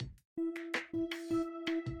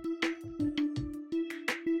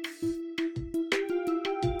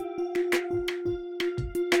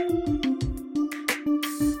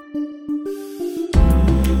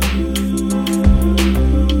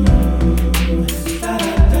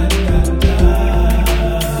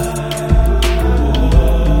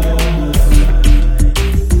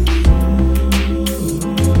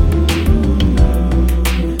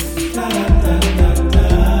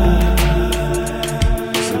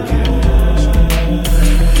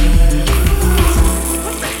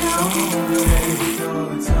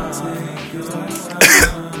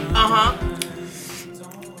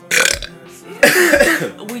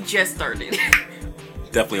just started.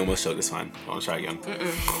 Definitely almost choked. It's fine. I want to try again.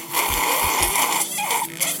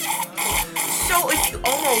 So if you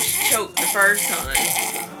almost choked the first time,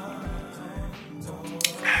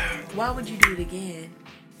 why would you do it again?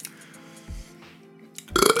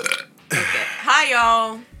 Okay. Hi,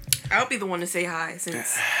 y'all. I'll be the one to say hi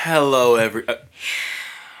since. Hello, everyone.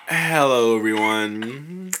 And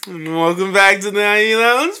welcome back to the 90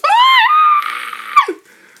 Lounge.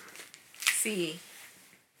 See.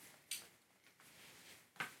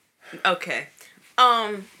 Okay.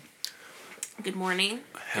 Good morning.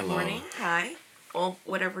 Hello. Good morning. Hi. Well,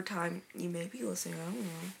 whatever time you may be listening, I don't know.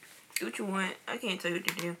 Do what you want. I can't tell you what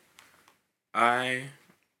to do. I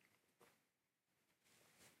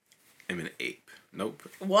am an ape. Nope.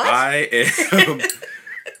 What? I am.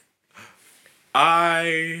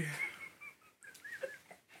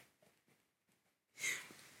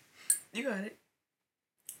 You got it.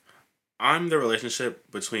 I'm the relationship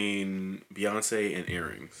between Beyonce and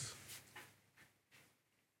earrings.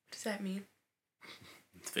 What does that mean?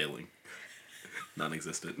 It's failing.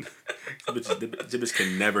 Non-existent. The bitch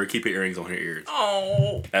can never keep her earrings on her ears.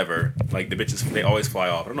 Oh. Ever. Like, the bitches, they always fly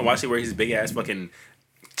off. I don't know why she wears these big-ass fucking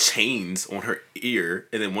chains on her ear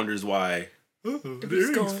and then wonders why the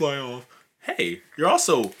earrings fly off. Hey, you're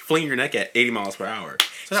also flinging your neck at 80 miles per hour.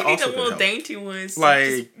 So she needs the little dainty ones to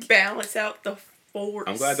like, just balance out the force.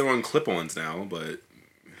 I'm glad they're on clip-ons now, but...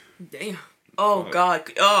 Damn. Oh, God.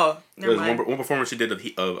 Oh, never There's mind. one performance she did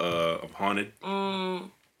of Haunted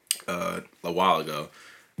a while ago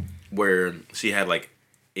where she had, like,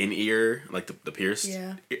 in-ear, like, the pierced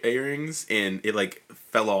earrings, and it, like,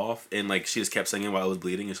 fell off, and, like, she just kept singing while it was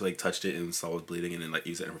bleeding, and she, like, touched it and saw it was bleeding, and then, like,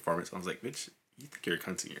 used it in performance. I was like, bitch, you think you're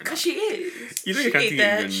cunty, you're not. Because she is. You think you're cunty,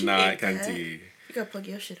 you're not cunty. You gotta plug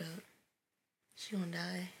your shit up. She gonna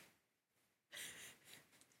die.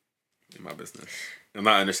 In my business. I'm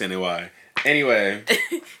not understanding why. Anyway.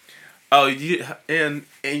 Oh, you and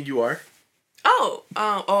you are? Oh,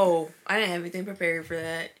 I didn't have anything prepared for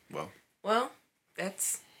that. Well,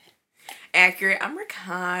 that's accurate. I'm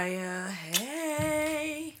Rakaya.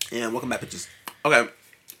 Hey. Yeah, welcome back, bitches. Okay.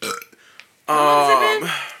 How long has it been?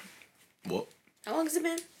 What? How long has it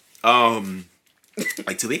been?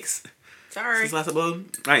 Like 2 weeks? Sorry. Since last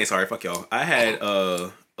upload? I ain't sorry, fuck y'all. I had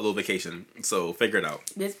a little vacation, so figure it out.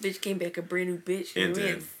 This bitch came back a brand new bitch. And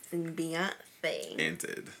did. And Beyonce.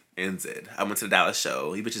 And did. I went to the Dallas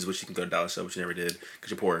show. You bitches wish you could go to the Dallas show, but you never did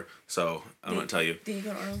because you're poor. So I'm gonna tell you. Did you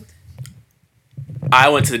go to Arlington? I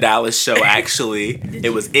went to the Dallas show, actually.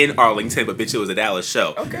 It was in Arlington, but bitch, it was a Dallas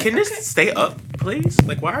show. Okay. Can this stay up, please?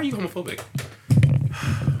 Like, why are you homophobic?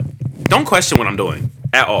 Don't question what I'm doing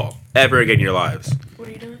at all, ever again in your lives. What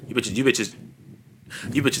are you doing? You bitches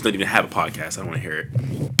don't even have a podcast. I don't want to hear it.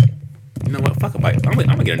 You know what? Fuck a bite. I'm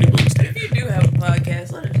gonna get a new boom stand. If you do have a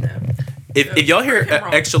podcast, let us know. If y'all hear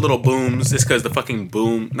extra little booms, it's because the fucking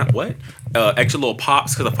boom, not what? Extra little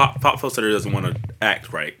pops, because the pop filter doesn't want to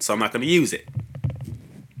act right. So I'm not going to use it.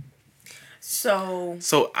 So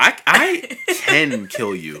I can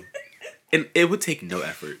kill you. And it would take no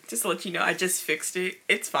effort. Just to let you know, I just fixed it.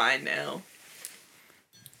 It's fine now.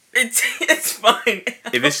 It's fine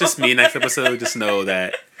now. If it's just me next episode, just know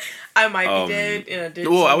that I might be dead in a ditch.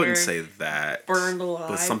 Well, I wouldn't say that. Burned alive.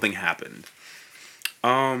 But something happened.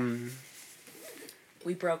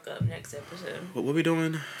 We broke up next episode. What we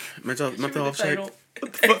doing? Mental health check?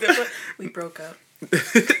 We broke up.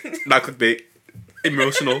 Not clickbait.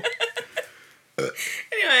 Emotional.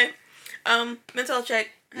 Anyway, mental health check.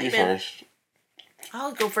 How you been? First.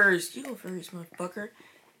 I'll go first. You go first, motherfucker.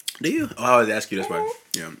 Do you? Oh, I always ask you this way.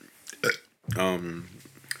 Yeah. Doing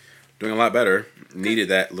a lot better. Needed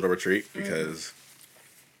that little retreat because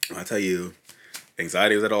I tell you,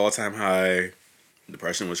 anxiety was at an all-time high.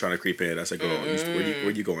 Depression was trying to creep in. I said, girl,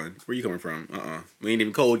 where you going? Where you coming from? We ain't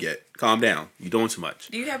even cold yet. Calm down. You doing too much.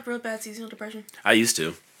 Do you have real bad seasonal depression? I used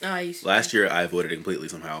to. Oh, I used to. Last year, I avoided it completely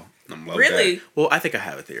somehow. Really? That. Well, I think I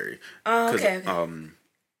have a theory. Oh, okay.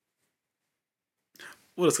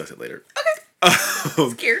 We'll discuss it later. Okay.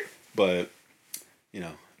 I'm scared. But,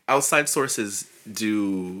 outside sources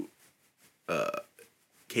do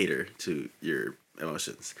cater to your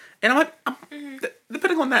emotions. And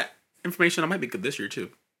depending on that information, I might be good this year, too.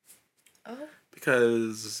 Oh.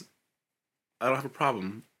 Because I don't have a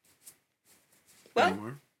problem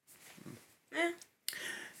anymore. Yeah.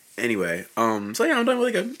 Anyway, so yeah, I'm doing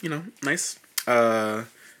really good. Nice. I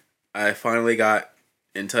finally got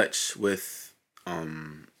in touch with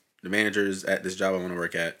the managers at this job I want to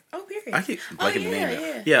work at. Oh, period. I keep liking the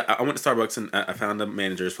name. Yeah, I went to Starbucks and I found the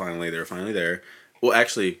managers finally. They were finally there. Well,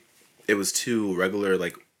 actually, it was two regular,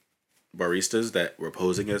 like, baristas that were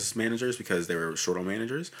posing as managers because they were short on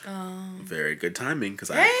managers. Very good timing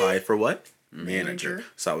because I applied for what? Manager.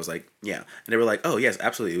 So I was like, yeah. And they were like, oh, yes,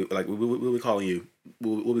 absolutely. Like, we'll be calling you.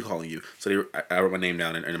 We'll be calling you. So I wrote my name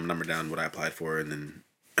down and my number down, what I applied for, and then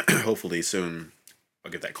hopefully soon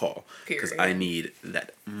I'll get that call. Because I need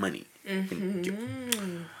that money. Thank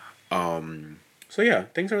you. So yeah,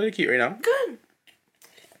 things are really cute right now. Good.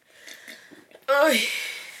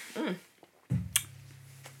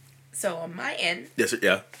 So on my end, yes,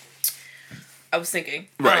 yeah. I was thinking,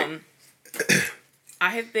 right. I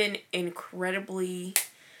have been incredibly,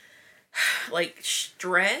 like,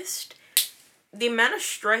 stressed. The amount of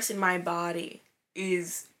stress in my body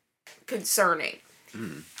is concerning.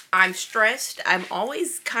 I'm stressed. I'm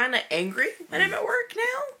always kind of angry when I'm at work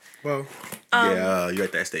now. Well, yeah, you're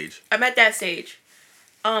at that stage. I'm at that stage.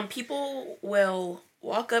 People will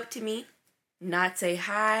walk up to me, not say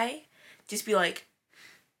hi, just be like,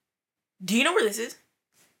 do you know where this is?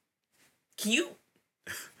 Can you?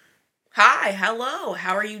 Hi, hello,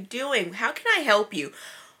 how are you doing? How can I help you?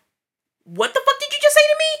 What the fuck did you just say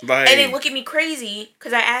to me? Like, and they look at me crazy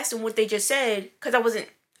because I asked them what they just said because I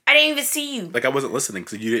didn't even see you. Like, I wasn't listening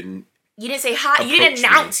because you didn't say hi. You didn't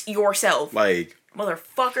announce yourself. Like,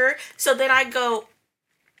 motherfucker. So then I go,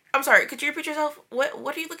 I'm sorry, could you repeat yourself?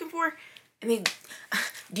 What are you looking for? And they,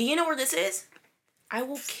 do you know where this is? I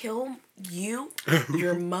will kill you,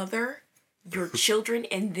 your mother, your children,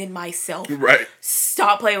 and then myself. Right.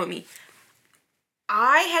 Stop playing with me.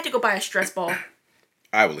 I had to go buy a stress ball.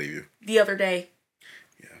 I believe you. The other day.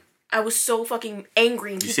 Yeah. I was so fucking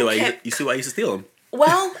angry. And you see why you used to steal them?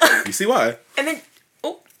 Well. You see why? And then,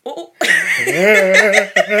 oh.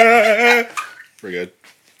 We're good.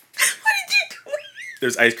 What did you do?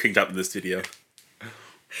 There's ice cream dropped in the studio.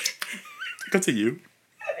 Continue.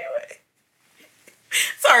 Anyway.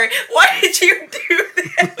 Sorry, why did you do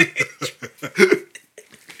that?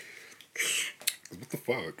 What the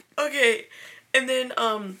fuck? Okay, and then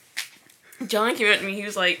John came up to me. He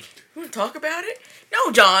was like, "You want to talk about it?"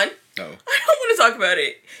 No, John. No. I don't want to talk about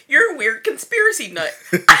it. You're a weird conspiracy nut.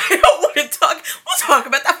 I don't want to talk. We'll talk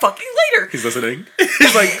about that fucking later. He's listening.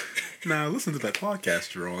 He's like, nah, listen to that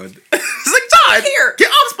podcast you're on. He's like, John, here, get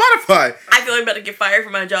on Spotify. I feel like I'm about to get fired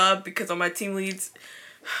from my job because on my team leads.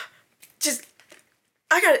 Did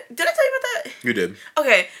I tell you about that? You did.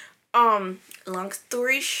 Okay. Long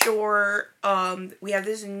story short, we have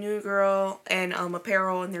this new girl and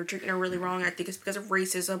apparel, and they're treating her really wrong. I think it's because of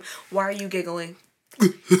racism. Why are you giggling?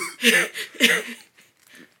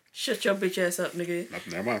 Shut your bitch ass up, nigga.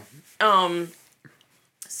 Never mind.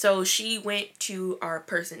 So she went to our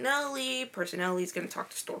personnel lead. Personnel lead's gonna talk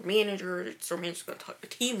to store manager. Store manager's gonna talk to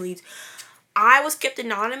team leads. I was kept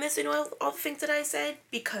anonymous in all the things that I said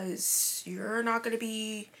because you're not gonna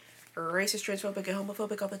be racist, transphobic, and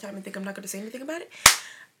homophobic all the time and think I'm not gonna say anything about it.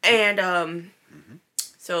 And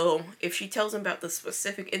so if she tells them about the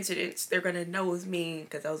specific incidents, they're gonna know it's me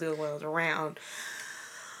because I was the only one that was around.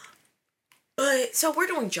 But so we're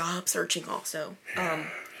doing job searching also.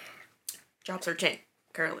 Job searching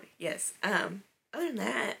currently, yes. Other than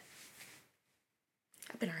that,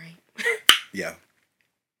 I've been alright. Yeah.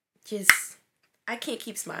 I can't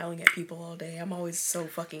keep smiling at people all day. I'm always so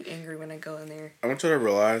fucking angry when I go in there. I want you to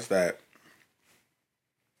realize that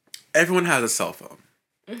everyone has a cell phone.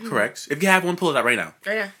 Mm-hmm. Correct? If you have one, pull it out right now.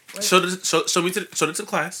 Right now. Show it to the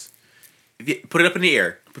class. If you put it up in the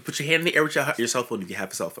air. Put your hand in the air with your cell phone if you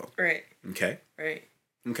have a cell phone. Right. Okay? Right.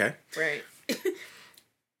 Okay? Right.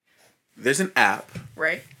 There's an app.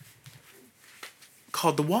 Right.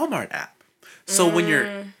 Called the Walmart app. So when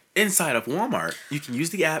you're inside of Walmart, you can use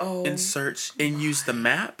the app and search and use the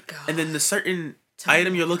map. God. And then the certain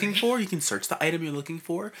item you're looking for, you can search the item you're looking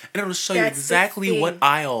for. And it'll show you exactly what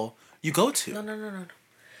aisle you go to. No.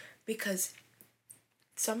 Because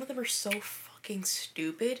some of them are so fucking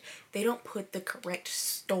stupid. They don't put the correct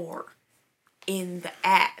store in the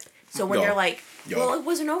app. So when they're like, well, it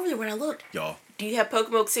wasn't over there when I looked. Y'all. Do you have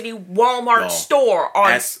Pocomoke City Walmart store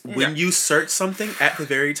on... When you search something at the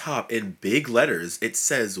very top in big letters, it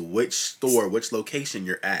says which store, which location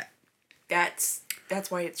you're at. That's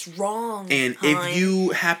why it's wrong. And if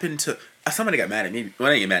you happen to... somebody got mad at me. Well,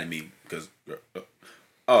 they didn't get mad at me because...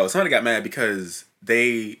 somebody got mad because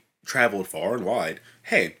they traveled far and wide.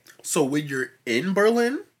 Hey, so when you're in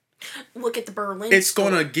Berlin... Look at the Berlin It's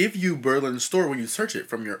store. Gonna give you Berlin store when you search it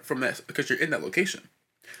from that because you're in that location.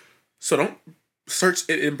 So don't search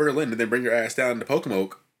it in Berlin and then bring your ass down to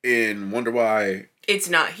Pocomoke and wonder why it's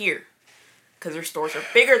not here. Because their stores are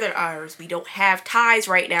bigger than ours. We don't have ties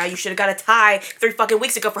right now. You should have got a tie 3 fucking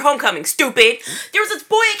weeks ago for homecoming, stupid. There was this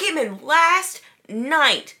boy that came in last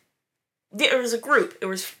night. There was a group. There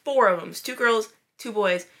was 4 of them. It was 2 girls, 2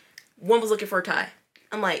 boys. One was looking for a tie.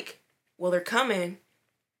 I'm like, well, they're coming,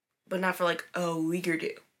 but not for like a week or 2.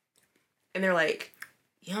 And they're like,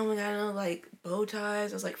 you don't got no like bow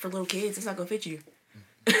ties. I was like, for little kids, it's not gonna fit you.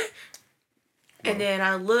 And then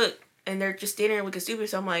I look, and they're just standing there looking stupid.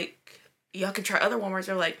 So I'm like, y'all can try other Walmarts.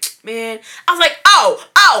 They're like, man. I was like,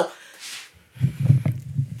 oh.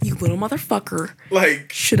 You little motherfucker.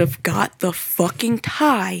 Like, should have got the fucking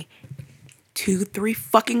tie 2-3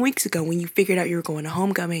 fucking weeks ago when you figured out you were going to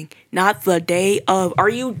homecoming. Not the day of. Are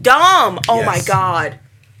you dumb? Oh yes. My God.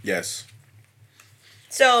 Yes.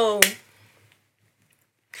 So,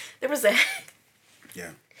 there was that. Yeah.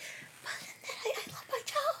 I love my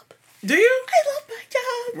job. Do you? I love my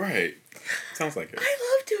job. Right. Sounds like it. I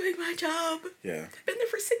love doing my job. Yeah. I've been there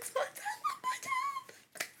for 6 months. I love my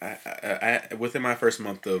job. I within my first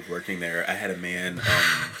month of working there, I had a man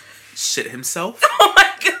shit himself. Oh my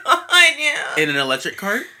God, yeah. In an electric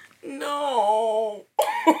cart. No.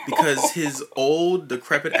 Because his old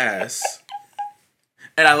decrepit ass,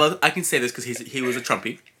 and I can say this because he was a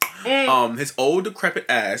Trumpy. His old decrepit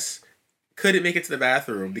ass couldn't make it to the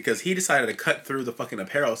bathroom because he decided to cut through the fucking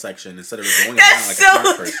apparel section instead of just going around like a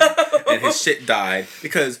smart person. And his shit died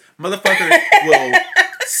because motherfuckers will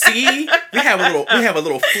see. We have a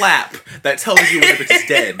little flap that tells you when the bitch is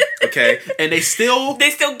dead. Okay, and they still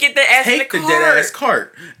get the ass in the cart. Take the dead ass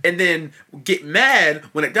cart and then get mad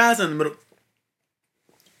when it dies in the middle.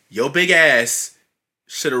 Your big ass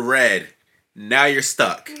should have read. Now you're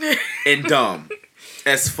stuck and dumb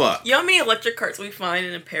as fuck. You know how many electric carts we find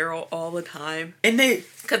in apparel all the time? And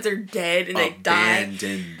because they're dead and they die.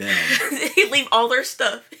 Abandon them. They leave all their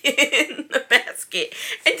stuff in the basket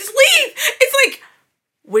and just leave. It's like,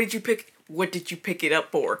 what did you pick it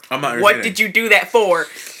up for? I'm not What did you do that for?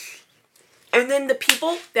 And then the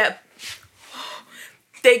people that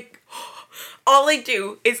all they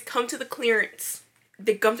do is come to the clearance.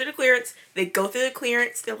 They come to the clearance. They go through the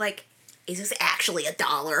clearance. They're like, is this actually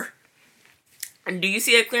 $1? And do you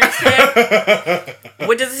see a clearance tag?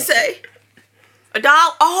 What does it say? $1?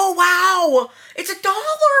 Oh, wow. It's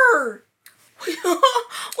 $1. Would you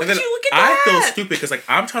look at that? I feel stupid because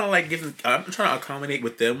I'm trying to accommodate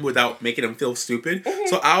with them without making them feel stupid. Mm-hmm.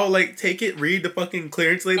 So I'll take it, read the fucking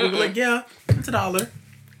clearance label, and be like, yeah, it's $1.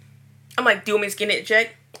 I'm like, do you want me to scan it and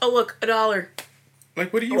check? Oh, look, $1.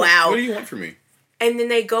 Like, what do you want from me? And then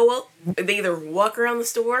they go up, they either walk around the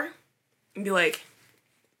store and be like,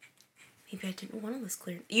 maybe I didn't want this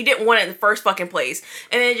clearance. You didn't want it in the first fucking place.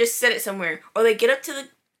 And then just set it somewhere. Or they get up to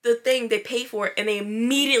the thing, they pay for it, and they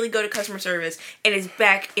immediately go to customer service, and it's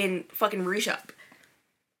back in fucking reshop.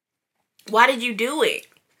 Why did you do it?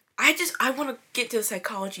 I want to get to the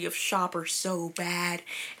psychology of shoppers so bad.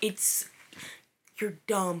 You're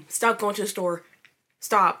dumb. Stop going to the store.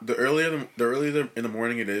 Stop. The earlier in the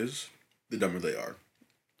morning it is, the dumber they are.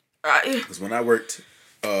 Because when I worked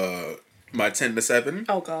my 10 to 7.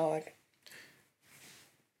 Oh, God.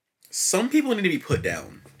 Some people need to be put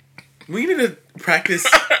down. We need to practice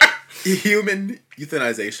human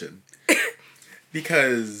euthanization.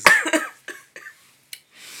 Because...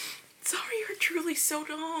 Sorry, you're truly so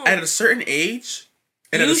dumb. At a certain age,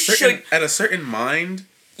 and at a certain mind...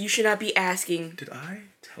 You should not be asking... Did I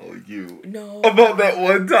tell you... No. About that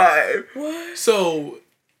one time? What? So...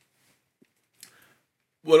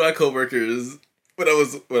 One of my coworkers... When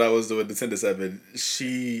I was doing the 10 to 7,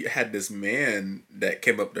 she had this man that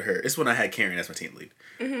came up to her. It's when I had Karen as my team lead.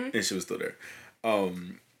 Mm-hmm. And she was still there.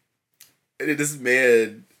 And this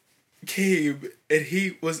man came, and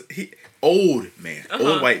he old man.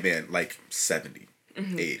 Old white man, like 70,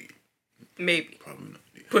 80. Maybe. Probably not.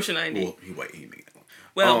 Yeah. Pushing 90. Well, he white, he made it.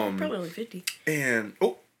 Well, probably only 50. And,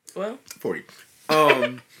 40.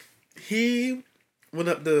 He went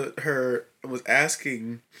up to her and was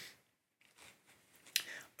asking...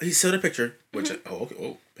 He showed a picture, which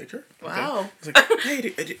picture. Wow. Okay. I was like, hey,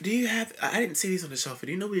 do you have? I didn't see these on the shelf. Do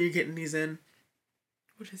you know where you're getting these in?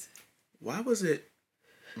 What is it? Why was it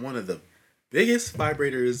one of the biggest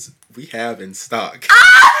vibrators we have in stock?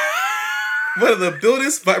 One of the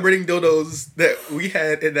biggest vibrating dildos that we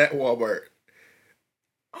had in that Walmart.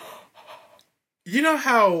 You know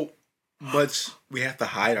how much we have to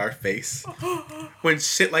hide our face when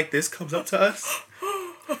shit like this comes up to us?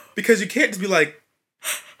 Because you can't just be like,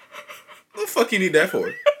 what the fuck you need that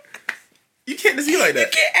for? You can't just be like that.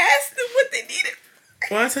 You can't ask them what they needed.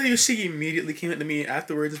 When I tell you, she immediately came up to me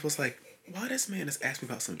afterwards and was like, why this man just asked me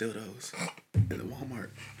about some dildos in the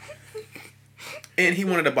Walmart? And he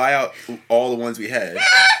wanted to buy out all the ones we had.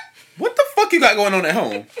 What the fuck you got going on at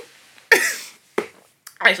home?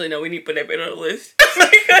 Actually, no, we need to put that bit on the list. What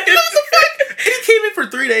the fuck? And he came in for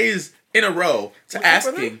 3 days in a row to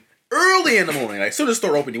asking early in the morning. Like, as soon as the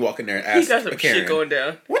store open, you walk in there and ask. You got some shit going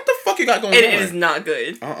down. What the fuck you got going on? It is not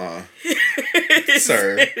good.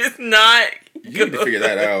 Sir. It's not good. You need to figure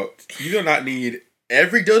that out. You do not need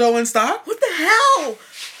every dildo in stock. What the hell?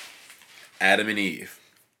 Adam and Eve.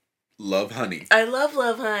 Love honey. I love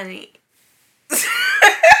honey.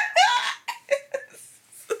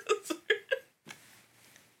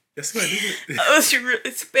 That's what I did. Oh,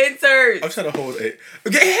 it's Spencer's. I'm trying to hold it.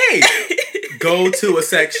 Okay, hey! Go to a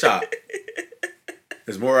sex shop.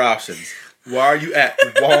 There's more options. Why are you at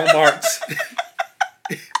Walmart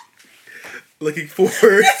looking for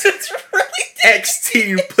really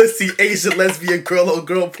X-teen pussy Asian lesbian girl or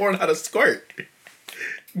girl porn how to squirt?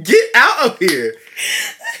 Get out of here.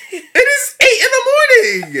 It is 8 in the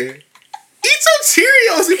morning. Eat some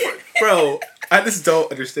Cheerios. Bro, I just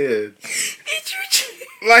don't understand. Eat your Cheerios.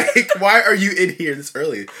 Like, why are you in here this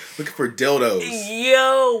early looking for dildos?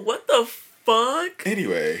 Yo, what the fuck?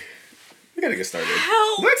 Anyway, we gotta get started.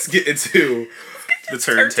 Help. Let's get into the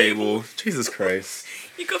turntable. Jesus Christ.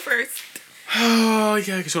 You go first. Oh,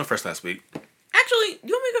 yeah, because you went first last week. Actually,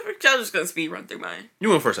 you want me to go first? I was just going to speed run through mine. You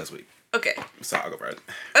went first last week. Okay. So I'll go first.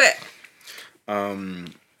 Okay.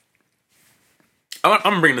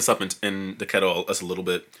 I'm bringing this up in the kettle a little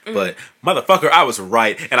bit, but motherfucker, I was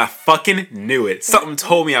right, and I fucking knew it. Something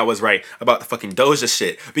told me I was right about the fucking Doja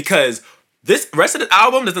shit, because this rest of the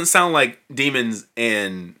album doesn't sound like Demons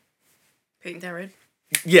and... Paint that red?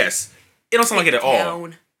 Yes. It don't sound like it at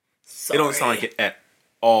all. Sorry. It don't sound like it at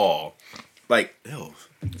all. Like, ew.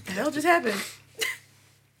 What the hell just happened?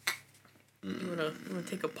 You wanna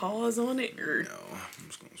take a pause on it, or... No, I'm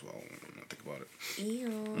just gonna swallow. I'm gonna think about it.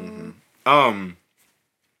 Ew.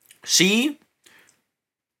 She...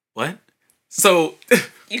 What? So...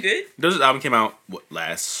 You good? Doja's album came out, what,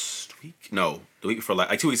 last week? No, the week before,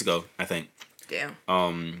 like 2 weeks ago, I think. Damn.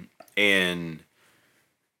 And...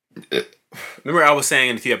 Remember I was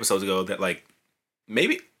saying a few episodes ago that, like,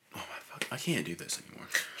 maybe... Oh, my fuck, I can't do this anymore.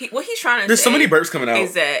 What he's trying to There's say... so many burps coming out.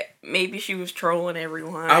 ...is that maybe she was trolling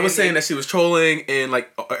everyone. I was saying that she was trolling, and,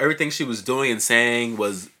 like, everything she was doing and saying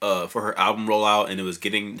was for her album rollout, and it was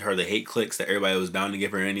getting her the hate clicks that everybody was bound to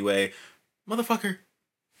give her anyway. Motherfucker,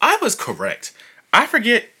 I was correct. I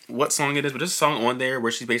forget what song it is, but there's a song on there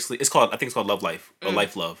where she's basically... I think it's called Love Life. Or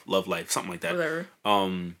Life Love. Love Life. Something like that. Whatever.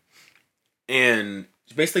 And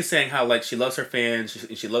she's basically saying how, like, she loves her fans.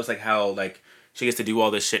 She loves, like, how, like... She gets to do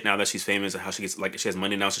all this shit now that she's famous, and how she gets, like, she has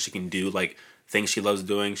money now, so she can do, like, things she loves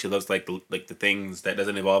doing. She loves, like, the things that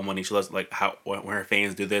doesn't involve money. She loves, like, how when her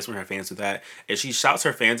fans do this, when her fans do that. And she shouts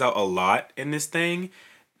her fans out a lot in this thing,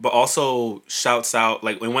 but also shouts out,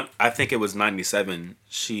 like, I think it was 97,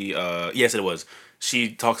 she, yes, it was.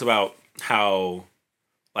 She talks about how,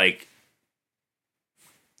 like,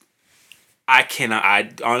 I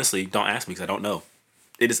honestly, don't ask me because I don't know.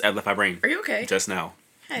 It just left my brain. Are you okay? Just now.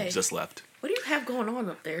 Hey. Just left. What do you have going on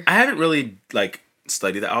up there? I haven't really, like,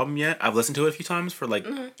 studied the album yet. I've listened to it a few times for, like,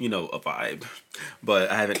 you know, a vibe. But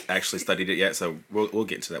I haven't actually studied it yet, so we'll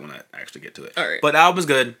get into that when I actually get to it. All right. But the album's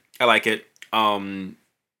good. I like it. The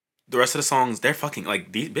rest of the songs, they're fucking,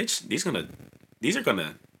 like, these are gonna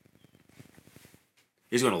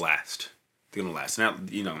last. They're gonna last. Now,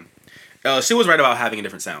 you know, she was right about having a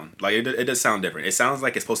different sound. Like, it does sound different. It sounds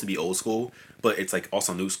like it's supposed to be old school, but it's, like,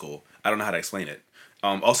 also new school. I don't know how to explain it.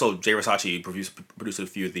 Also, Jay Versace produced a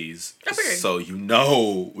few of these, so you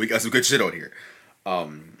know we got some good shit on here.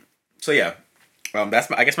 So yeah, that's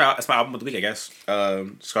my album of the week. I guess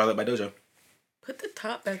Scarlet by Doja. Put the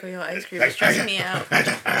top back on your ice cream. It's stressing me out.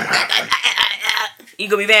 You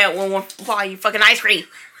gonna be mad while you fucking ice cream.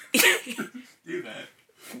 Do that.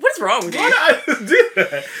 What's wrong with you? Why not do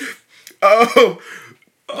that?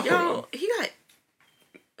 Yo, he got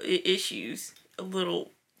issues. A little.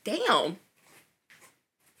 Damn.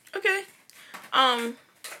 Okay.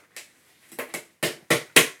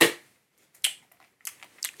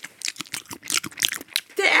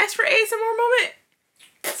 Did I ask for ASMR moment?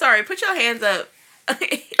 Sorry, put your hands up.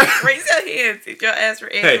 Raise your hands if y'all ask for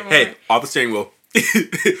ASMR. Hey, off the steering wheel.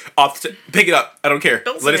 Pick it up. I don't care.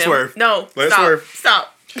 Don't Let it swerve. No, Let it swerve.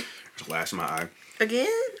 Stop. Just lash in my eye. Again?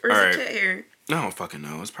 Or is it cat hair? No, I don't fucking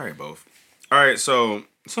know. It's probably both. Alright, so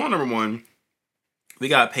song number 1. We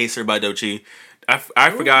got Pacer by Doechii. I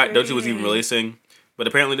forgot Doechii was even releasing, but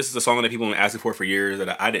apparently this is a song that people have been asking for years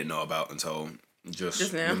that I didn't know about until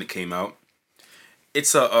just when it came out.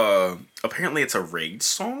 It's apparently it's a rage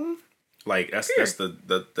song. Like that's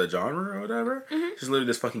the genre or whatever. Mm-hmm. She's literally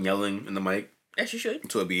just fucking yelling in the mic. As you should.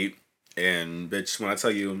 To a beat. And bitch, when I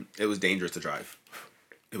tell you it was dangerous to drive.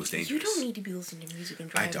 It was dangerous. You don't need to be listening to music and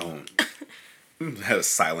driving. I don't. had a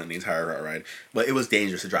silent the entire ride. But it was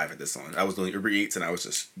dangerous to drive at this one. I was doing Uber Eats and I was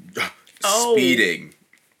just speeding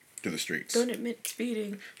through the streets. Don't admit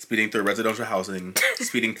speeding. Speeding through residential housing.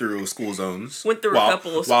 Speeding through school zones. Went through a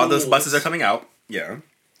couple of schools. While those buses are coming out. Yeah.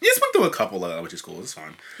 You just went through a couple of elementary schools. It's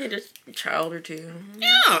fine. Hit a child or two.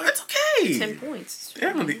 Yeah, it's okay. 10 points.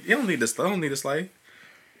 Yeah, you don't need this. I don't need this life.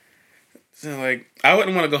 So, like, I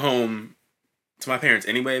wouldn't want to go home to my parents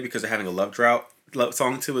anyway because they're having a love drought.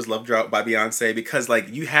 Song 2 is Love Drought by Beyonce because,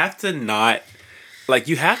 like, you have to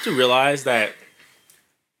realize that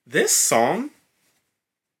this song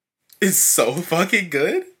is so fucking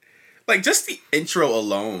good. Like, just the intro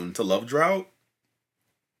alone to Love Drought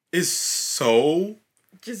is so...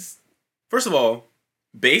 First of all,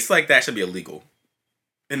 bass like that should be illegal.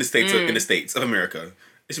 In the States of America.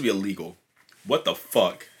 It should be illegal. What the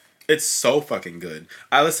fuck? It's so fucking good.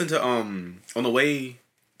 I listened to on the way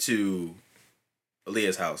to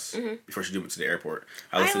Aaliyah's house before she went to the airport.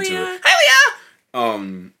 I listened to it. Hi,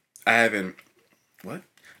 Leah! I haven't what?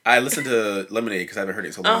 I listened to Lemonade because I haven't heard it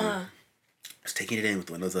in so long. I was taking it in with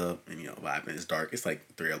the windows up and vibing. It's dark. It's like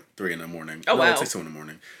 3 in the morning. Oh, wow. It's like 2 in the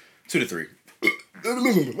morning. 2 to 3. What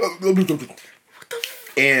the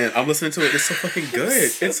and I'm listening to it. It's so fucking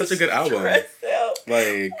good. It's such a good album. Like, why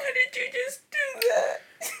did you just do that?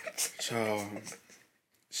 Child.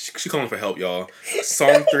 She calling for help, y'all.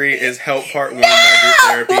 Song 3 is Help Part 1 by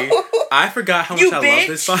Group Therapy. I forgot how much I love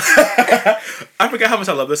this song. I forgot how much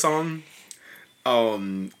I love this song.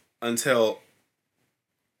 Until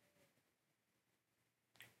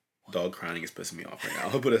dog crying is pissing me off right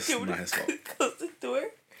now. But it's not his fault. Close the door.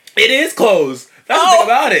 It is closed. That's the thing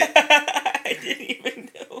about it. I didn't even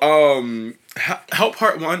know. Help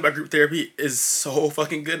Part 1 by Group Therapy is so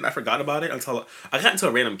fucking good, and I forgot about it until I got into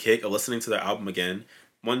a random kick of listening to their album again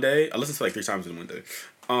one day. I listened to it like 3 times in one day.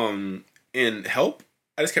 And Help,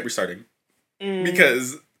 I just kept restarting.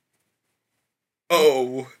 Because,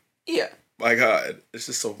 yeah. My God, it's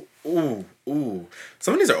just so, ooh.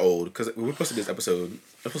 Some of these are old, because we posted this episode.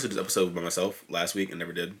 I posted this episode by myself last week and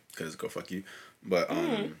never did, because go fuck you. But,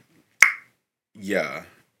 yeah.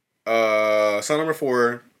 Song number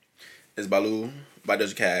 4 is Baloo by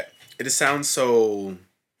Doja Cat. It just sounds so...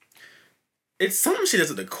 It's something she does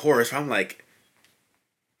with the chorus where I'm like...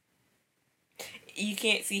 You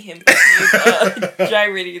can't see him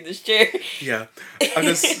gyrating in this chair. Yeah. I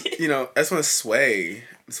just, I just want to sway.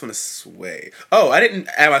 Oh, I didn't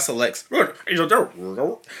add my selects.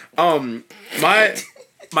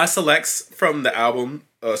 My selects from the album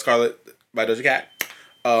Scarlet by Doja Cat.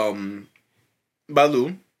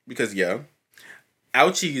 Baloo, because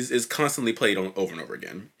Ouchies is constantly played over and over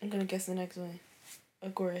again. I'm gonna guess the next one.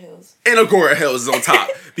 Agora Hills. And Agora Hills is on top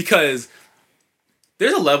because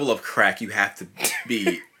there's a level of crack you have to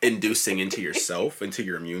be inducing into yourself, into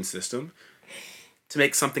your immune system, to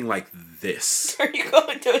make something like this. Are you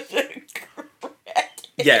going to crack?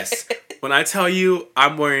 Yes. When I tell you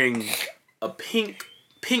I'm wearing a pink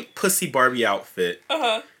pussy Barbie outfit,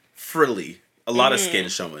 frilly, a lot of skin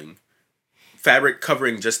showing, fabric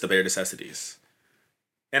covering just the bare necessities,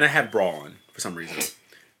 and I have bra on for some reason,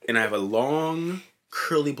 and I have a long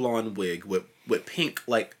curly blonde wig with pink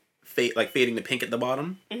fading to pink at the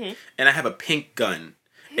bottom, and I have a pink gun.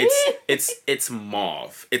 It's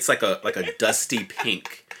mauve. It's like a dusty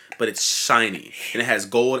pink, but it's shiny and it has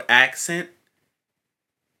gold accent.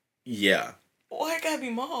 Yeah. Why it gotta be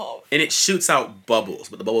mauve? And it shoots out bubbles,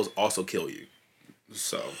 but the bubbles also kill you.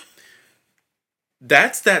 So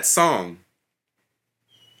that's that song.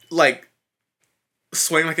 Like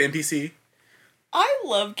swaying like an NPC. I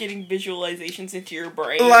love getting visualizations into your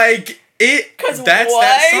brain. Like it. That's what?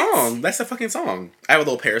 that song. That's the fucking song. I have a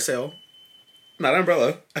little parasail. Not an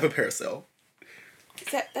umbrella. I have a parasail.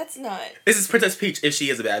 That's not... This is Princess Peach if she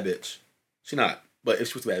is a bad bitch. She not. But if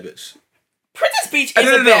she was a bad bitch. Princess Peach is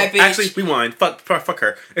a bad bitch. Actually, rewind. Fuck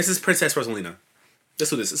her. This is Princess Rosalina.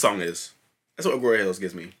 That's what this song is. That's what Agora Hills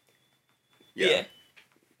gives me. Yeah.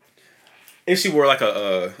 If she wore like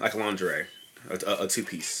a lingerie. A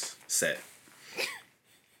 2-piece set.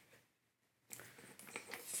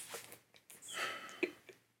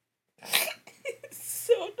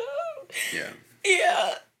 So dumb. Yeah.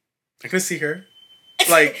 Yeah. I can see her.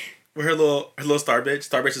 Like, with her little star bitch.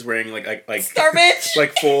 Star bitch is wearing like Star bitch?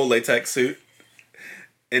 like full latex suit.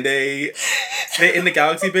 And they in the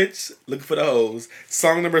galaxy, bitch, looking for the hoes.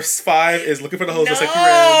 Song number 5 is Looking for the Hoes by Sexy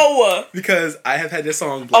Red. Because I have had this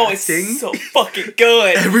song blasting. It's so fucking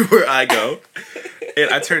good. Everywhere I go. And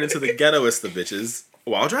I turn into the ghettoest of bitches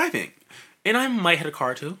while driving. And I might hit a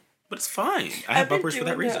car too. But it's fine. I have bumpers for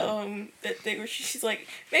that reason. That thing where she's like,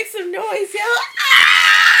 make some noise, yo.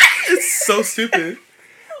 It's so stupid.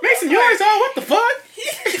 Make Boston, you always all what the fuck?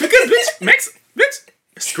 Because bitch,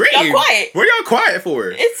 scream. Y'all quiet. What y'all quiet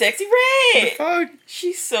for? It's Sexy Red. The fuck?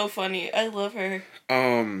 She's so funny. I love her.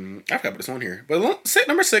 I forgot about this one here, but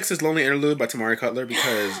number 6 is "Lonely Interlude" by Tamari Cutler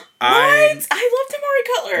because I love Tamari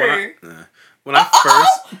Cutler. When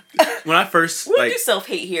I first we don't do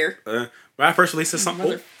self-hate here. When I first released a song,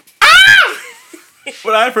 when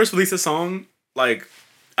I first released a song, like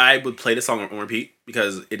I would play the song on repeat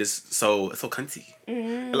because it is so cunty.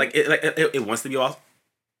 Mm-hmm. It wants to be all.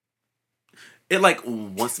 It like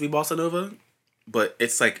wants to be bossa nova, but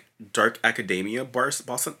it's like dark academia bossa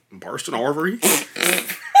nova.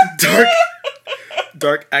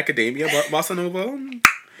 dark academia bossa nova.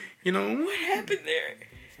 You know what happened there?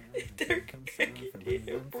 Dark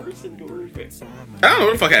academia bossa nova. I don't know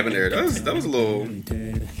what the fuck happened there. That was a little.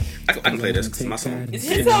 I can play this because it's my song. It's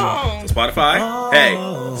his song. Spotify. Hey,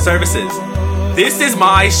 services. This is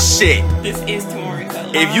my shit. This is Tamari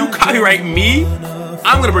Cutler. If you copyright me,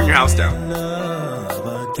 I'm gonna burn your house down.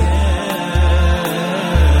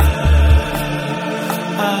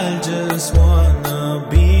 I just wanna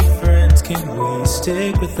be friends. Can we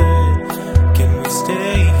stick with it? Can we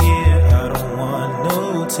stay here? I don't want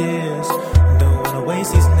no tears. Don't wanna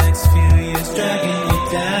waste these next few years dragging you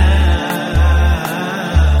down.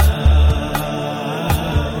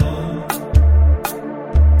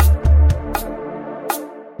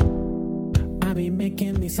 I be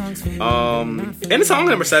making these songs for you. And the song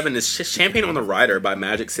number 7 is "Champagne on the Rider" by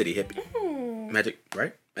Magic City Hippie. Magic,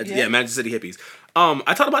 right? Yeah, Magic City Hippies.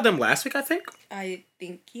 I talked about them last week, I think. I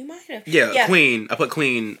think you might have. Yeah, Queen. I put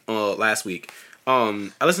Queen last week. I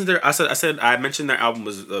listened to their. I mentioned their album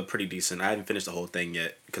was pretty decent. I haven't finished the whole thing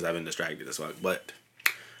yet because I've been distracted this week. But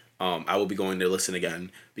I will be going to listen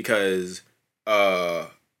again because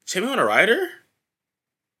 "Champagne on a Rider."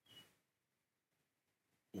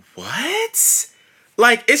 What?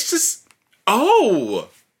 Like it's just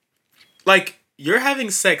like. You're having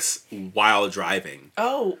sex while driving.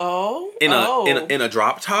 In a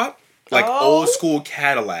drop top, like old school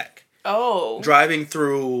Cadillac. Driving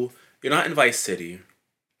through. You're not in Vice City.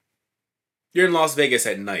 You're in Las Vegas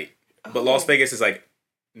at night, but Las Vegas is like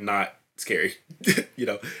not scary. You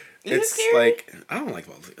know, it's scary? like I don't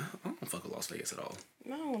fuck with Las Vegas at all.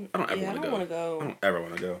 No, I don't ever want to go. I don't ever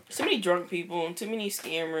want to go. So many drunk people, too many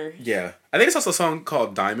scammers. Yeah, I think it's also a song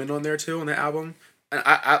called "Diamond" on there too on that album. And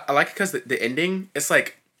I like it because the ending, it's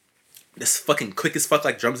like this fucking quick as fuck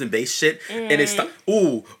like drums and bass shit. And it's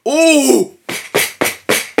ooh.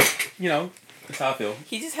 You know, that's how I feel.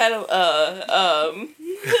 He just had I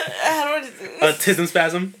don't know. A tism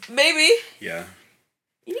spasm? Maybe. Yeah.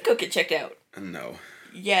 You need to go get checked out. No.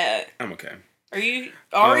 Yeah. I'm okay. Are you?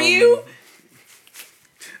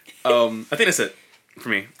 I think that's it for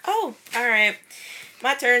me. Oh, alright.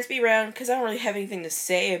 My turn, speed round, because I don't really have anything to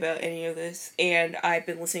say about any of this, and I've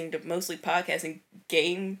been listening to mostly podcasts and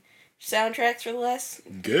game soundtracks for the last...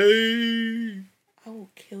 Gay! I will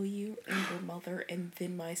kill you and your mother and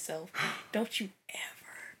then myself. Don't you ever.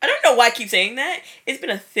 I don't know why I keep saying that. It's been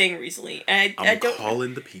a thing recently, and I don't...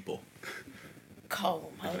 calling the people. Call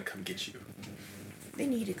them, I'm gonna come get you. They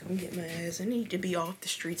need to come get my ass. I need to be off the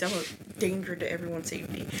streets. I'm a danger to everyone's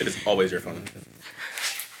safety. It is always your phone.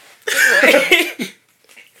 Anyway...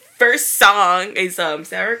 First song is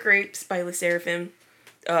Sour Grapes by Le Seraphim.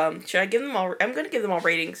 Should I give them all... I'm going to give them all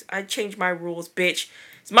ratings. I changed my rules, bitch.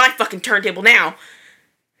 It's my fucking turntable now.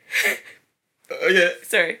 Yeah.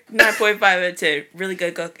 Sorry. 9.5 out of 10. Really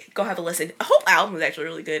good. Go have a listen. The whole album is actually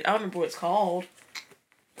really good. I don't remember what it's called.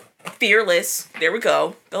 Fearless. There we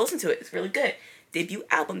go. Go listen to it. It's really good. Debut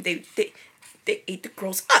album. They ate the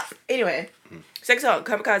girls up. Anyway. Second song.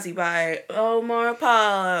 Kamikaze by Omar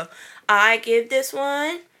Apollo. I give this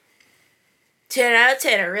one 10 out of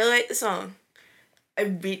 10. I really like the song. What are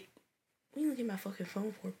you looking at my fucking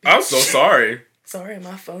phone for, bitch? I'm so sorry. Sorry,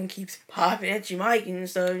 my phone keeps popping at you, Mike, and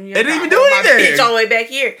so it didn't even do anything. My bitch all the way back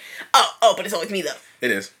here. Oh, but it's always me though.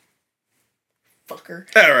 It is. Fucker.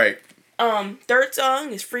 All right. Third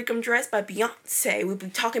song is "Freakum Dress" by Beyonce. We'll be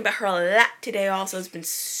talking about her a lot today. Also, it's been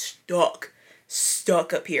stuck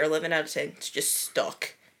up here. 11 out of 10. It's just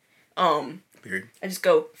stuck. Weird. I just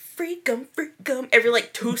go freakum every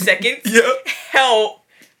like 2 seconds. Yep. Help.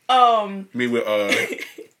 Me with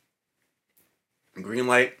green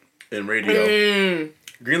light and radio.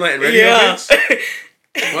 Green light and radio. Yeah.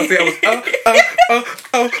 One thing I was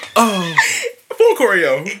full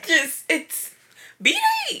choreo. It's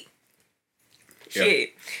B8.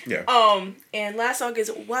 Shit. Yeah. And last song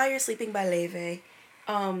is "While You're Sleeping" by Leve.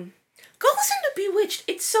 Go listen to Bewitched.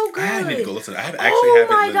 It's so good. I need to go listen. I have Oh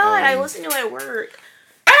my god, I listened to it at work.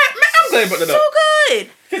 I'm glad about that. So good.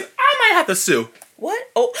 Because I might have to sue. What?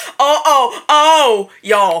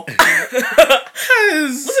 Y'all.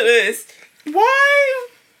 Listen to this. Why?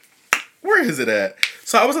 Where is it at?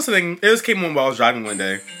 So I was listening. It just came on while I was driving one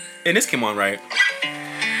day, and this came on right.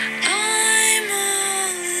 I'm all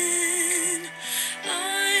in,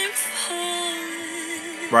 I'm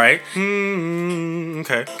falling. Right?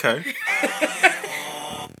 Okay.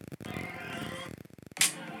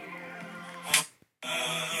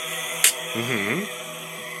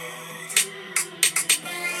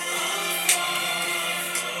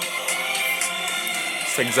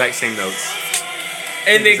 It's the exact same notes.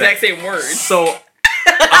 And the exact same words. So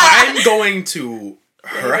I'm going to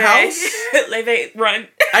her house. Leve, run.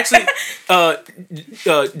 Actually,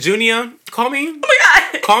 Junia, call me. Oh my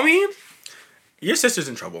god. Call me. Your sister's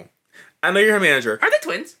in trouble. I know you're her manager. Are they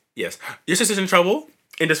twins? Yes. Your sister's in trouble,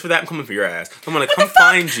 and just for that, I'm coming for your ass. I'm gonna come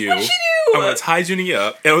find you. What did she do? I'm gonna tie Junia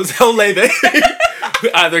up, and I'll tell Leve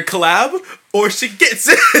either collab or she gets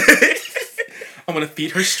it. I'm gonna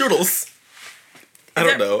feed her strudels. I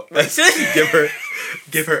don't know. give her.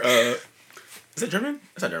 Is that German?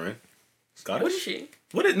 It's not German. Scottish. What is she?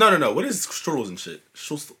 What is no? What is strudels and shit?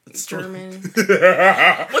 It's German. What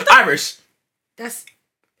the Irish? That's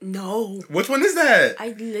no. Which one is that?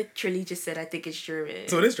 I literally just said I think it's German.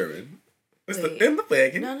 So it is German. It's Wait. in the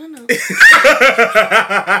flag. No.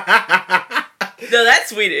 No, that's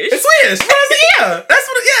Swedish. It's Swedish. Yeah, that's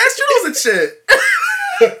what. Yeah, it's strudels and shit.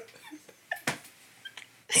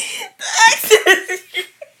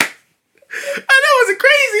 I know, is it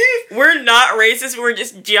crazy? We're not racist. We're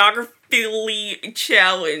just geographically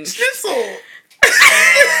challenged. Schnitzel.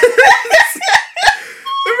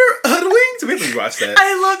 Remember Hoodwinked? We have to watch that.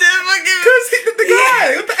 I love that fucking. Because the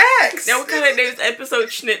guy with the axe. Now what kind of name's episode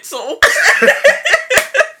Schnitzel?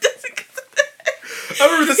 I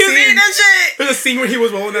remember the He was eating scene. that shit. There's a scene where he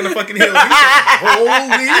was rolling down the fucking hill. And he said,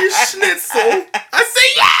 "Holy schnitzel!" I say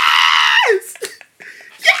yes.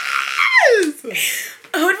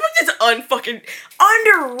 Hoodwinked is unfucking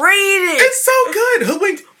underrated. It's so good.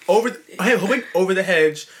 Hoodwinked over the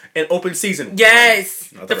hedge and open season.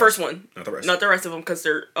 Yes, Not the first rest. one. Not the rest of them because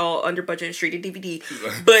they're all under budget and straight to DVD.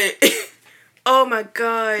 But oh my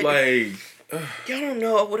god, Like y'all don't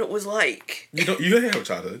know what it was like. you didn't have a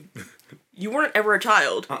childhood. You weren't ever a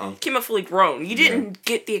child. Came up fully grown. You didn't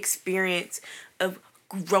get the experience of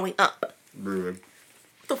growing up. What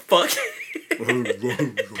What the fuck?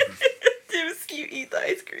 You eat the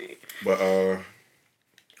ice cream. But what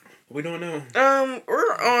we doing now?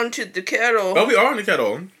 We're on to the kettle. Oh, we are on the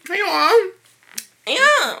kettle. Hang on.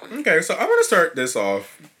 Yeah. Okay, so I'm gonna start this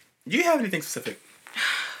off. Do you have anything specific?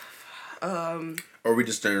 Or are we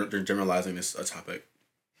just generalizing this topic?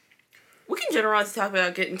 We can generalize the topic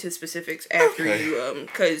without getting to specifics after you,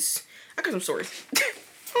 because I got some stories.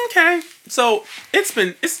 Okay. So this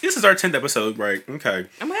is our 10th episode, right? Okay.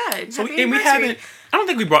 Oh my god. So we haven't. I don't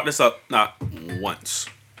think we brought this up not once.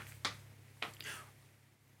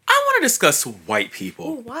 I want to discuss white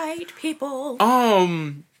people. White people.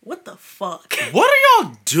 What the fuck? What are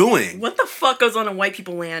y'all doing? What the fuck goes on in white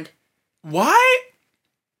people land? Why?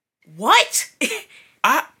 What?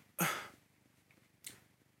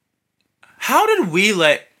 How did we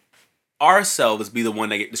let ourselves be the one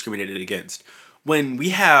that get discriminated against when we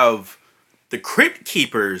have the crypt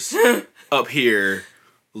keepers up here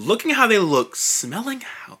looking how they look, smelling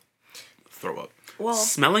how throw up. Well,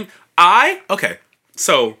 smelling okay.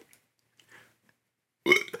 So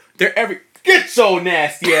they're get your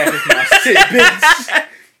nasty ass with my shit, bitch.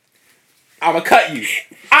 I'ma cut you.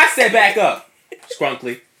 I said back up.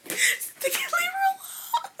 Scrunkly.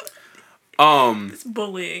 It's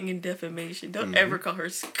bullying and defamation. Don't ever call her.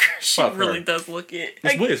 She really does look it.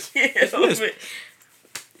 It's Wisp. It's Wisp.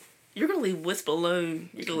 You're gonna leave Wisp alone.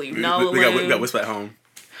 You're gonna leave Nala alone. We got Wisp at home.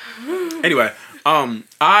 Anyway,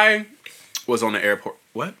 I was on the airport.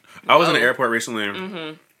 What? I was on the airport recently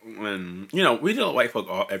when we deal with white folk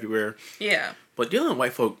everywhere. Yeah. But dealing with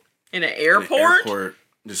white folk in an airport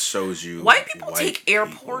just shows you white people take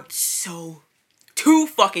airports so too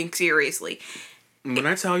fucking seriously. When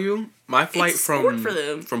I tell you, my flight from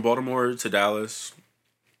Baltimore to Dallas,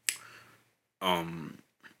 I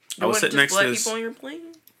was sitting next to this. People on your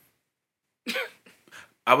plane?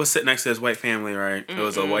 I was sitting next to this white family, right? It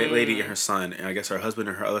was a white lady and her son, and I guess her husband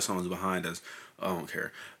and her other son was behind us. I don't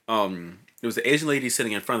care. There was an Asian lady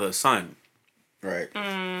sitting in front of the son, right?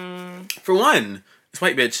 For one, this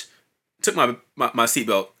white bitch took my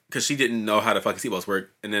seatbelt because she didn't know how the fucking seatbelts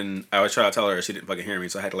work, and then I was trying to tell her she didn't fucking hear me,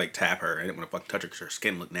 so I had to tap her. I didn't want to fucking touch her because her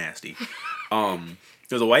skin looked nasty. There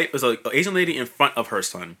was an Asian lady in front of her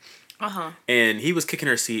son, and he was kicking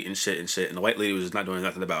her seat and shit, and the white lady was just not doing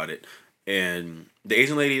nothing about it. And the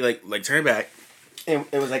Asian lady like turned back, And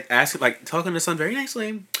it was like asking, like talking to son very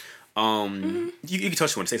nicely. You could tell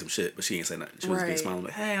she wanted to say some shit, but she ain't say nothing. She was being smiling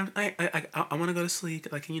like, "Hey, I want to go to sleep.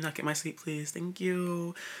 Like, can you not get my seat, please? Thank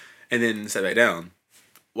you." And then sat back down.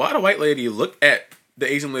 Why the white lady look at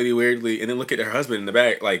the Asian lady weirdly, and then look at her husband in the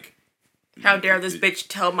back like, how dare this bitch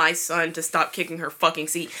tell my son to stop kicking her fucking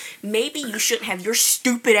seat? Maybe you shouldn't have your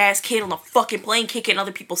stupid ass kid on the fucking plane kicking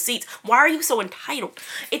other people's seats. Why are you so entitled?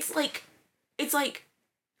 It's like,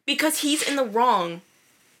 because he's in the wrong.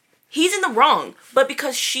 He's in the wrong. But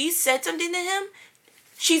because she said something to him,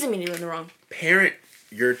 she's immediately in the wrong. Parent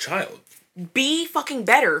your child. Be fucking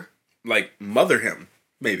better. Like, mother him,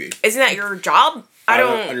 maybe. Isn't that your job? I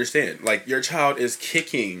don't understand. Like, your child is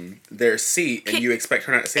kicking their seat and you expect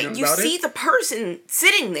her not to say nothing about it? You see the person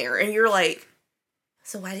sitting there and you're like,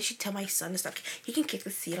 so why did she tell my son to stop? He can kick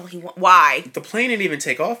the seat all he wants. Why? The plane didn't even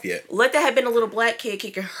take off yet. Let that have been a little black kid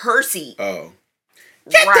kicking her seat. Oh.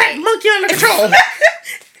 Get that monkey under control!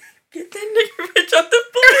 Get that nigga bitch off the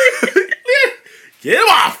plane! Get him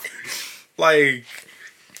off! Like,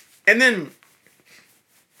 and then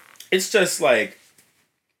it's just like,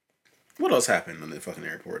 what else happened in the fucking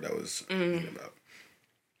airport that was thinking about?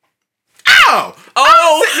 Ow!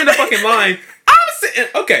 I'm sitting in the fucking line.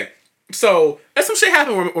 Okay. So, and some shit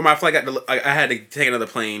happened where my flight got I had to take another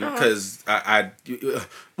plane because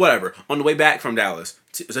whatever. On the way back from Dallas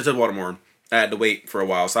to Baltimore, I had to wait for a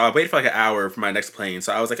while. So I waited for like an hour for my next plane.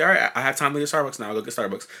 So I was like, all right, I have time to go to Starbucks now. I'll go get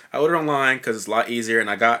Starbucks. I ordered online because it's a lot easier, and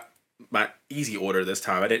I got my easy order this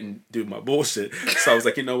time. I didn't do my bullshit. So I was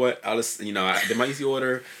like, you know what? I'll just, I did my easy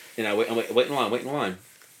order, and I wait in line.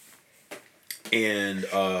 And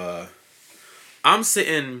I'm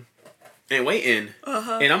sitting and waiting,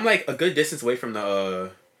 and I'm like a good distance away from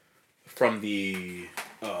the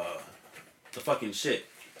fucking shit.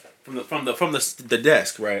 From the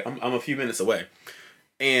desk, right? I'm a few minutes away.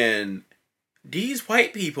 And these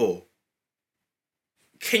white people,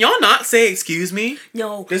 can y'all not say excuse me?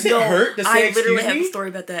 No. Does it hurt to say excuse me? I literally have a story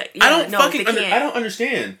about that. Yeah, I don't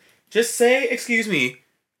understand. Just say excuse me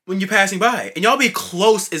when you're passing by. And y'all be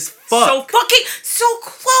close as fuck. So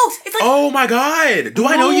close. It's like, oh my god. Do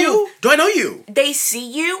I know you? Do I know you? They see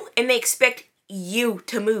you and they expect you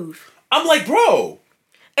to move. I'm like, bro.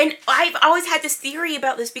 And I've always had this theory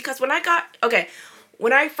about this because when I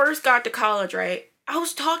first got to college, right, I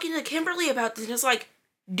was talking to Kimberly about this and it's like,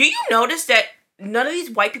 do you notice that none of these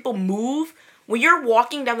white people move? When you're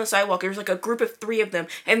walking down the sidewalk, there's like a group of 3 of them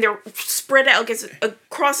and they're spread out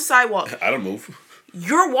across the sidewalk. I don't move.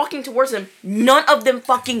 You're walking towards them. None of them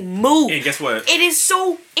fucking move. And guess what? It is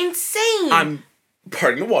so insane. I'm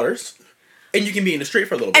parting the waters and you can be in the street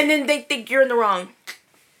for a little bit. And then they think you're in the wrong.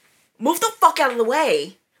 Move the fuck out of the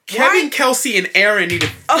way. Kevin, Kelsey, and Aaron need to...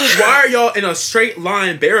 Why are y'all in a straight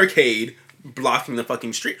line barricade blocking the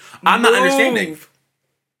fucking street? I'm not understanding.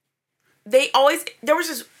 There was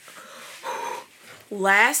this...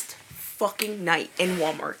 Last fucking night in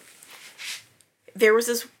Walmart, there was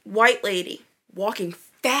this white lady walking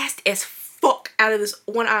fast as fuck out of this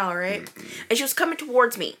one aisle, right? And she was coming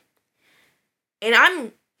towards me. And I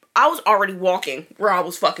was already walking where I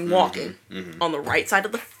was fucking walking. On the right side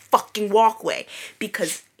of the fucking walkway.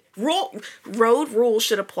 Because... road rules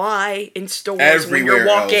should apply in stores everywhere when you're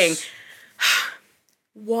walking.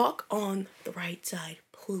 Walk on the right side,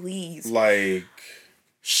 please. Like,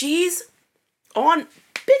 she's on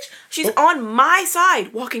my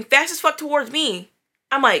side, walking fast as fuck towards me.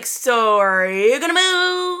 I'm like, so are you gonna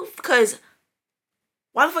move? Because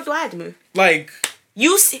why the fuck do I have to move? Like,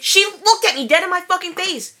 she looked at me dead in my fucking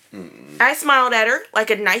face. I smiled at her like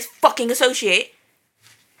a nice fucking associate.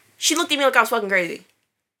 She looked at me like I was fucking crazy.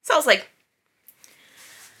 So I was like,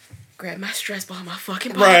 grab my stress ball in my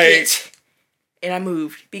fucking pocket. Right. And I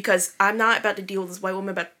moved. Because I'm not about to deal with this white woman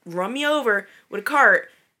about to run me over with a cart.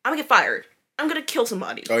 I'm gonna get fired. I'm gonna kill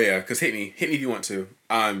somebody. Oh yeah, because hit me. Hit me if you want to.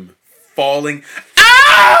 I'm falling.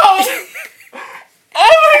 Ow!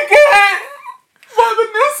 Oh my god! My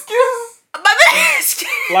meniscus!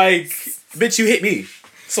 Like, bitch, you hit me.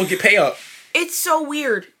 So get pay up. It's so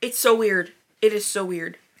weird. It is so weird.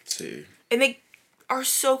 Let's see. And they are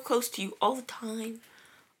so close to you all the time.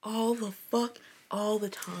 All the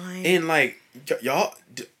time. And like, y'all,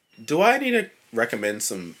 do I need to recommend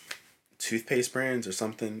some toothpaste brands or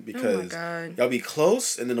something? Because y'all be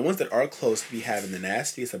close, and then the ones that are close be having the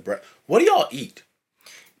nastiest of breath. What do y'all eat?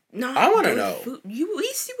 No, I want to know. Food.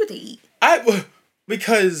 We see what they eat.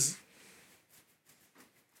 Because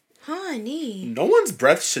honey, no one's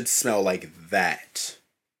breath should smell like that.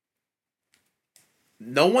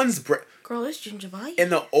 No one's breath. Girl, it's gingivitis.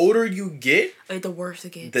 And the older you get, the worse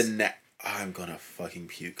it gets. I'm gonna fucking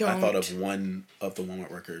puke. Don't. I thought of one of the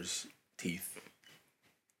Walmart workers' teeth.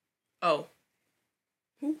 Oh.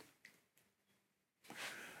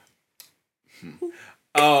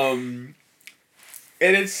 And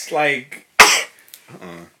it's like,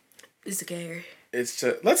 It's okay. it's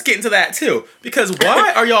just, let's get into that too. Because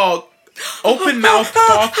why are y'all open mouth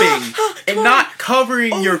coughing and not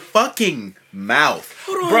covering your fucking mouth?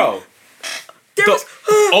 Hold on. Bro,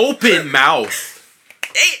 open mouth.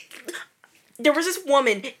 There was this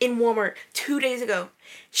woman in Walmart 2 days ago.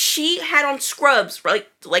 She had on scrubs,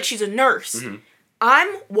 like she's a nurse. Mm-hmm.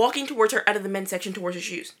 I'm walking towards her out of the men's section towards her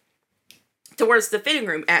shoes. Towards the fitting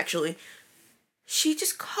room, actually. She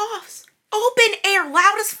just coughs. Open air,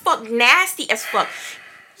 loud as fuck, nasty as fuck.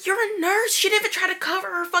 You're a nurse. She didn't even try to cover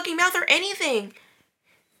her fucking mouth or anything.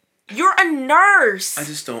 You're a nurse. I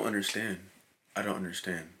just don't understand. I don't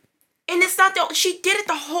understand. And it's not she did it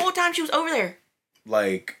the whole time she was over there.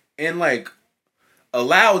 A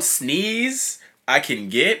loud sneeze I can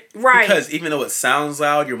get. Right. Because even though it sounds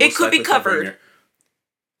loud, you're most it could be covered.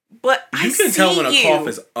 But you can tell when a cough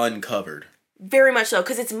is uncovered. Very much so,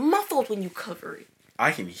 because it's muffled when you cover it.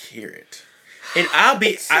 I can hear it. And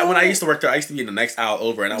when I used to work there, I used to be in the next aisle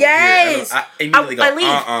over, and I would yes! hear it. I immediately go,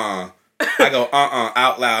 I go,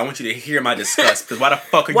 out loud. I want you to hear my disgust, because why the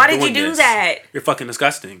fuck are you doing this? Why did you do that? You're fucking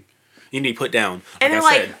disgusting. You need to put down. And they're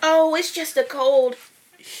like, oh, it's just a cold.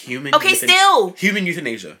 Human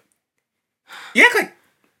euthanasia. Yeah, like,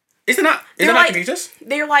 is it not contagious?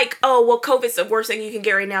 They're like, oh, well, COVID's the worst thing you can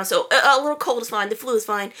get right now, so a little cold is fine, the flu is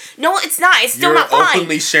fine. No, it's not. It's still not fine. You're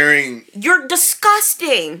openly sharing. You're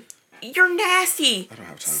disgusting. You're nasty. I don't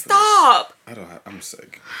have time Stop. For this. I'm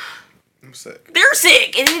sick. They're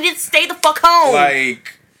sick, and you need to stay the fuck home.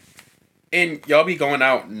 Like, and y'all be going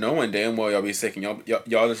out knowing damn well y'all be sick, and y'all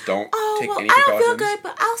just don't take any precautions. I don't feel good,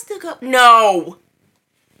 but I'll still go. No.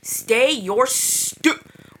 Stay your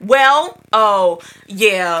Well, oh,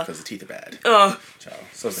 yeah. Because the teeth are bad. Child.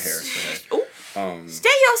 So's the hair. Stay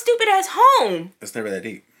your stupid ass home. It's never that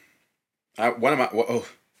deep.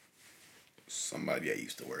 Somebody I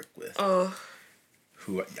used to work with,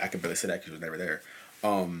 who I could barely say that because she was never there,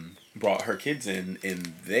 brought her kids in,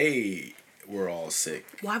 and they were all sick.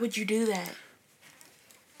 Why would you do that?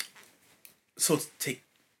 So take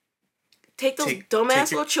those dumbass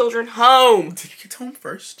little children home. Take your kids home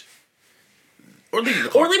first. Or leave them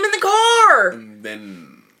in the car. And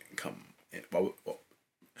then come in.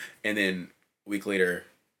 And then a week later,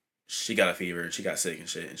 she got a fever, she got sick and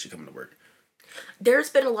shit, and she coming to work. There's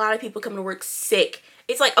been a lot of people coming to work sick.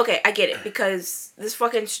 It's like, okay, I get it, because this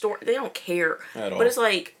fucking store, they don't care. At all. But it's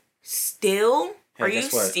like, still? Are you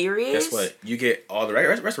serious? Guess what? You get all the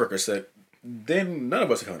rest workers sick, then none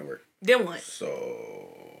of us are coming to work. Then what?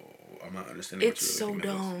 So, I'm not understanding what it's you're really so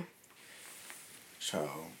dumb. So,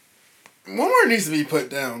 Walmart needs to be put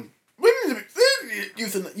down. We need to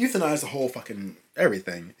euthanize the whole fucking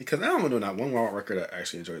everything. Because I don't know not one Walmart worker that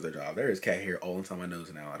actually enjoys their job. There is cat hair all inside my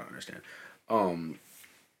nose now. I don't understand. God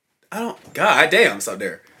damn, it's up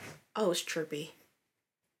there. Oh, it's trippy.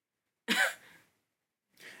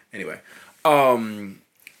 Anyway, I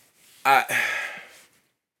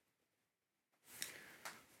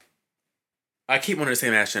keep wanting to say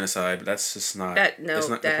mass genocide, but that's just not.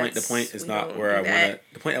 The point is not where I want to.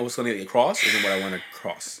 The point I was going to get across isn't what I want to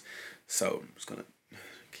cross. So I'm just gonna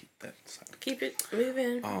keep that aside. Keep it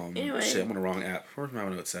moving. Anyway, shit, I'm on the wrong app. Where's my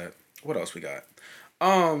notes at? What else we got?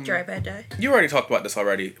 Dry Bad Die. You already talked about this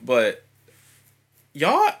already, but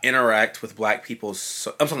y'all interact with black people.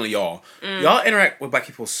 I'm talking to y'all. Y'all interact with black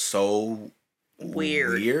people so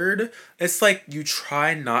weird. It's like you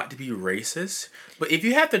try not to be racist, but if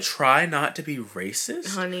you have to try not to be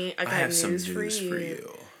racist, honey, I have some news for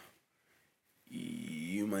you.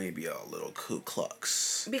 You might be a little Ku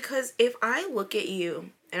Klux. Because if I look at you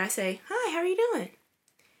and I say, "Hi, how are you doing?"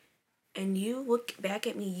 and you look back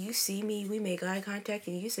at me, you see me, we make eye contact,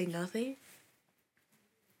 and you say nothing,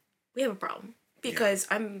 we have a problem. Because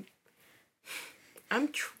I'm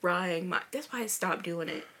trying my. That's why I stopped doing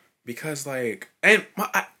it. Because that's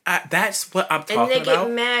what I'm talking about. And they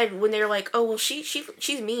get mad when they're like, "Oh well, she's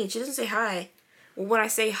mean. She doesn't say hi." Well, when I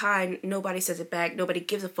say hi, nobody says it back. Nobody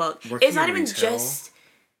gives a fuck. It's not even just.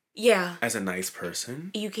 Yeah. As a nice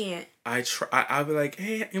person, you can't. I'll be like,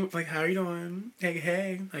 "Hey, like, how are you doing?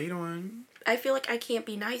 Hey, how you doing?" I feel like I can't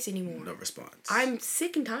be nice anymore. No response. I'm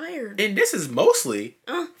sick and tired. And this is mostly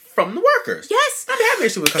from the workers. Yes. I'm having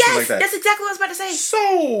issues with customers like that. That's exactly what I was about to say.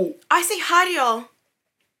 So I say hi to y'all.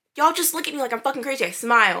 Y'all just look at me like I'm fucking crazy. I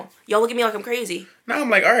smile. Y'all look at me like I'm crazy. Now I'm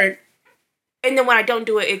like, all right. And then when I don't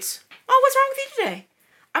do it, it's, oh, what's wrong with you today?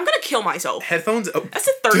 I'm gonna kill myself. Headphones. Oh, that's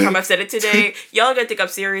the third time I've said it today. Y'all are gonna think I'm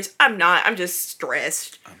serious. I'm not. I'm just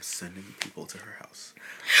stressed. I'm sending people to her house.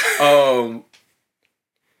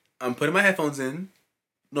 I'm putting my headphones in,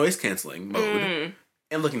 noise canceling mode,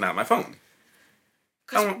 and looking at my phone.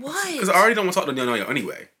 Because I already don't want to talk to no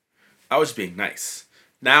anyway. I was just being nice.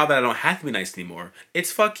 Now that I don't have to be nice anymore,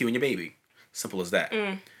 it's fuck you and your baby. Simple as that.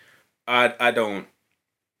 I don't.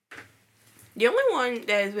 The only one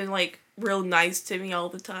that has been like real nice to me all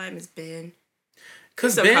the time is Ben.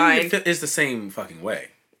 Because Ben is the same fucking way.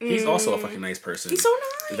 He's also a fucking nice person. He's so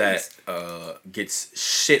nice. That gets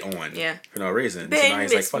shit on for no reason. Ben so now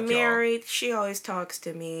he's is like, fuck married. y'all. She always talks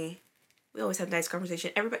to me. We always have nice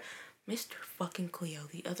conversation. Everybody, Mr. fucking Cleo,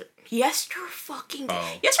 yesterday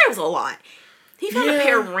was a lot. He found a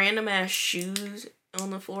pair of random ass shoes on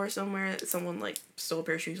the floor somewhere. Someone like stole a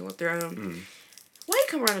pair of shoes and left there on him. Why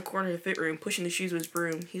he come around the corner of the fit room pushing the shoes with his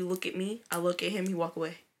broom? He look at me, I look at him, he walk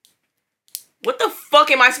away. What the fuck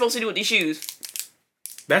am I supposed to do with these shoes?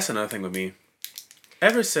 That's another thing with me.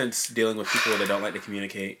 Ever since dealing with people that don't like to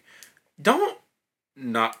communicate, don't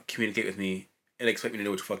not communicate with me and expect me to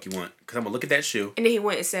do what the fuck you want. Because I'm going to look at that shoe. And then he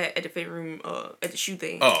went and sat at the fit room, at the shoe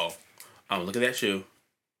thing. Oh. I'm going to look at that shoe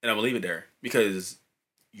and I'm going to leave it there. Because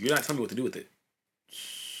you're not telling me what to do with it.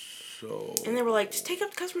 So. And they were like, just take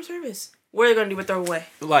up the customer service. What are they going to do but throw away?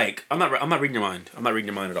 Like, I'm not reading your mind. I'm not reading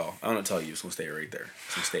your mind at all. I'm going to tell you. It's going to stay right there.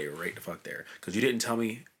 It's going to stay right the fuck there. Because you didn't tell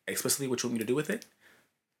me explicitly what you want me to do with it.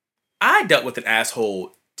 I dealt with an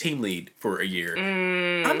asshole team lead for a year.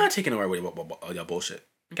 I'm not taking away your bullshit.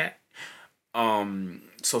 Okay?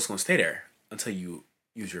 So it's going to stay there until you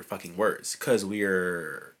use your fucking words. Because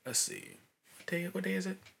we're, let's see. What day is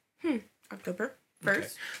it? October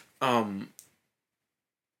 1st. Okay.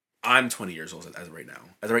 I'm 20 years old as of right now.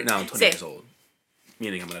 As of right now, I'm 20 years old.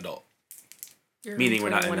 Meaning I'm an adult. Meaning we're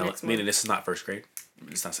not in meaning this is not first grade.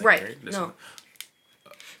 It's not second grade. No.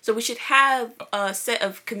 So we should have a set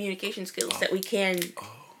of communication skills that we can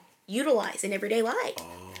utilize in everyday life.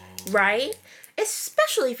 Right?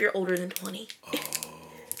 Especially if you're older than 20. Okay.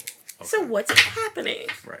 So what's happening?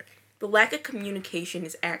 Right. The lack of communication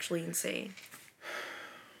is actually insane.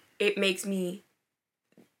 It makes me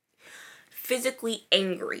physically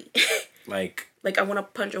angry. Like I want to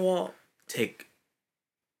punch a wall.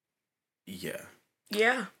 Yeah.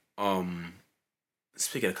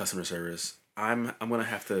 Speaking of customer service, I'm gonna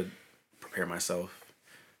have to prepare myself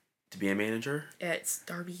to be a manager at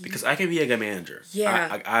Starbucks because I can be a good manager.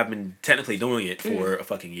 Yeah, I've been technically doing it for a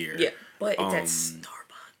fucking year. Yeah, but it's at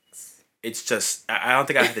Starbucks. It's just I don't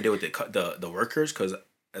think I have to deal with the workers because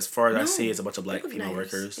as far as I see, it's a bunch of black female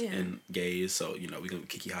workers and gays. So we can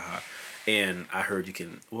kiki haha. And I heard you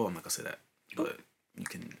can. Well, I'm not gonna say that, but you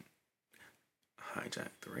can hijack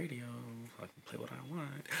the radio. I can play what I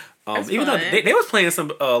want. Even though they was playing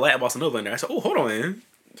some Latin bossa nova in there, I said, "Oh, hold on, man.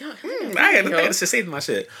 I got to save my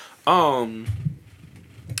shit."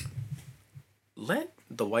 Let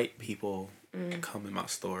the white people come in my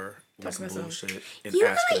store with some bullshit and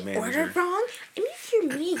ask for the manager. Order wrong? I mean, you're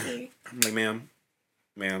manager. I'm like,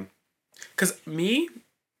 ma'am, because I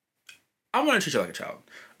want to treat you like a child.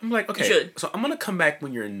 I'm like, okay, so I'm gonna come back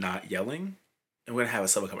when you're not yelling, and we're gonna have a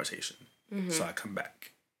civil conversation. So I come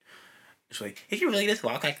back. She's like, "Did you really just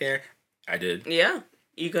walk back there?" I did. Yeah.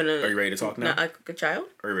 Are you ready to talk now? Not like a child?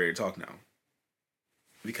 Are you ready to talk now?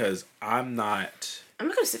 Because I'm not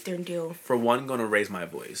gonna sit there and deal. For one, gonna raise my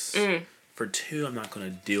voice. For two, I'm not gonna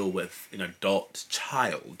deal with an adult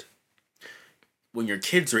child when your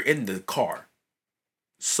kids are in the car.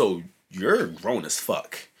 So you're grown as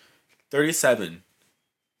fuck. 37.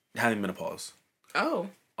 Having menopause. Oh.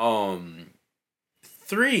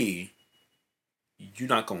 3, you're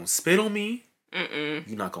not gonna spit on me.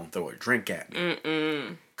 You're not gonna throw a drink at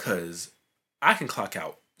me. Cause I can clock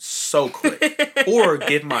out so quick. Or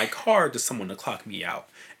give my car to someone to clock me out.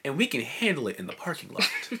 And we can handle it in the parking lot.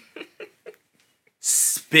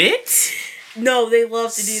 Spit? No, they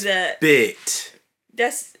love to do that. Spit.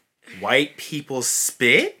 That's white people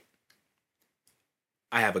spit?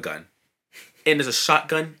 I have a gun. And there's a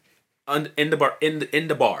shotgun in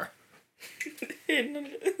the bar.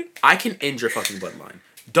 I can end your fucking bloodline.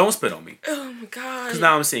 Don't spit on me. Oh my god. Because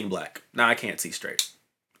now I'm seeing black. Now I can't see straight.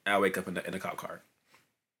 I wake up in the cop car.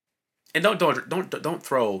 And don't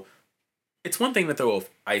throw. It's one thing to throw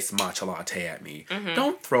iced matcha latte at me.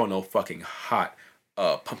 Don't throw no fucking hot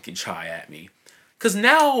pumpkin chai at me. Because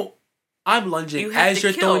now I'm lunging as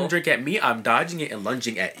you're throwing the drink at me. I'm dodging it and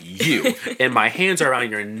lunging at you. And my hands are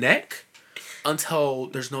around your neck. Until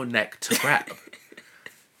there's no neck to grab.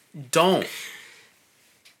 Don't.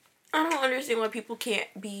 I don't understand why people can't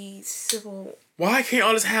be civil. Why can't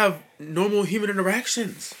all just have normal human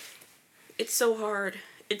interactions? It's so hard.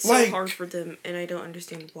 It's so hard for them, and I don't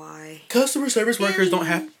understand why. Customer service workers don't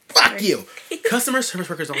have... Fuck you! Customer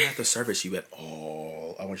service workers don't have to service you at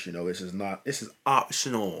all. I want you to know this is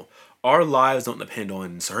optional. Our lives don't depend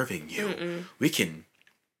on serving you. Mm-mm. We can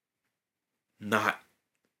not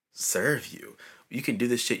serve you. You can do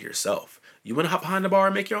this shit yourself. You want to hop behind the bar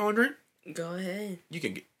and make your own drink? Go ahead. You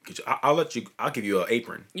can get. I'll give you an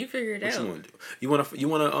apron. You figure it out. What you want to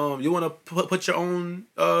do? You wanna put your own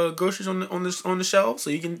groceries on the shelves so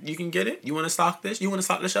you can get it. You want to stock this? You want to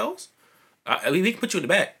stock the shelves? I mean, we can put you in the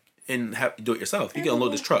back and do it yourself. You can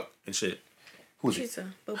unload this truck and shit. Who's it?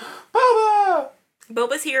 Boba. Boba.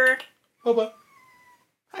 Boba's here. Boba.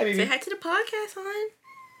 Hi, baby. Say hi to the podcast, hon.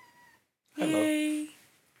 Hello. Yay.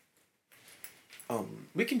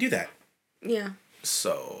 We can do that. Yeah.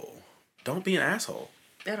 So, don't be an asshole.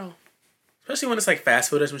 At all. Especially when it's like fast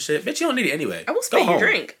food or some shit. Bitch, you don't need it anyway. I will spit your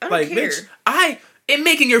drink. I don't care. Bitch, I am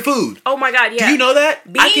making your food. Oh my god, yeah. Do you know that?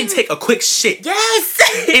 I can take a quick shit. Yes!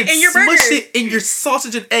 And in your smush burger. it in your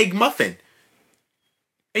sausage and egg muffin.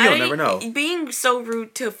 And you'll never know. Being so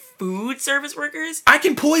rude to food service workers. I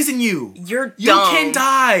can poison you. You're dumb. You can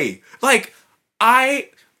die. Like, I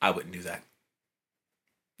wouldn't do that.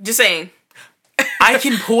 Just saying. I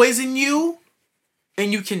can poison you.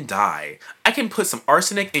 And you can die. I can put some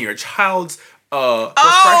arsenic in your child's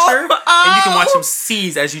refresher, and you can watch them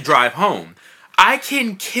seize as you drive home. I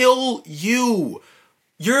can kill you.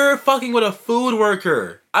 You're fucking with a food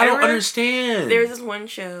worker. I don't understand. There was this one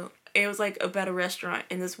show. It was like about a restaurant,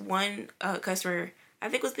 and this one customer, I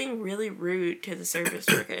think, was being really rude to the service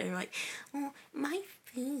worker. And they're like, "Oh, my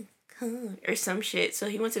food, cold," or some shit. So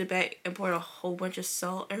he went to the back and poured a whole bunch of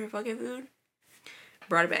salt in her fucking food.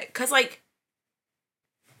 Brought it back, 'cause like.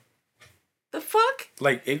 The fuck?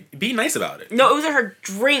 Like, be nice about it. No, it was in her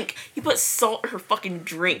drink. He put salt in her fucking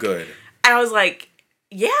drink. Good. And I was like,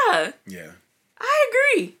 yeah. Yeah. I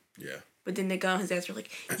agree. Yeah. But then they got on his ass. Were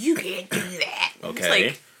like, you can't do that. Okay. It's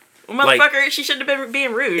like, well, motherfucker, she shouldn't have been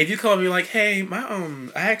being rude. If you call me like, hey, my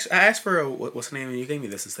I asked for what's the name, and you gave me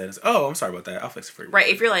this instead. It's, oh, I'm sorry about that. I'll fix it for you. Right.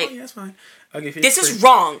 If you're like, oh, yeah, that's fine. I'll give you this is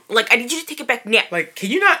wrong. Like, I need you to take it back now. Like, do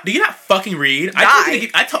you not fucking read?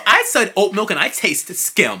 I said oat milk and I tasted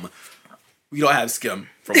skim. We don't have skim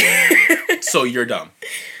from milk. So you're dumb.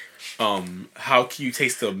 How can you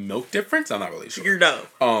taste the milk difference? I'm not really sure. You're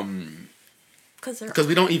dumb. Because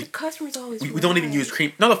we don't even. The customers always. We don't even use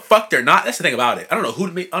cream. No, the fuck they're not. That's the thing about it. I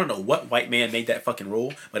don't know what white man made that fucking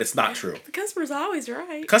rule, but it's not true. The customer's always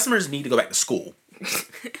right. Customers need to go back to school.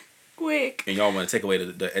 Quick. And y'all want to take away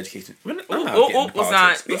the education. Let's not. We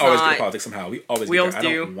always get into politics somehow. We always do. I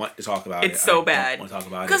do. don't want to talk about it. It's so bad. I don't want to talk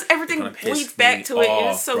about it. Because everything leads back to it, and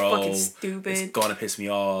it's so fucking stupid. It's gonna piss me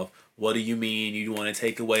off. What do you mean you want to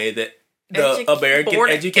take away the American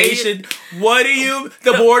education? What do you...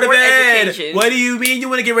 The Board of Ed. Education. What do you mean you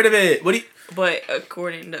want to get rid of it? What do you... But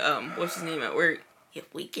according to, what's his name at work,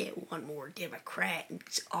 if we get one more Democrat in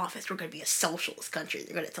office, we're going to be a socialist country.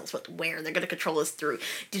 They're going to tell us what to wear. They're going to control us through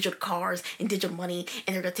digital cars and digital money.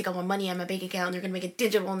 And they're going to take all my money out of my bank account. And they're going to make it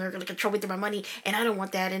digital. And they're going to control me through my money. And I don't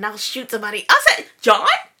want that. And I'll shoot somebody. I said, John?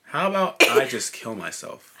 How about I just kill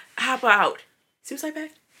myself? How about suicide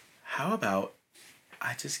pact? How about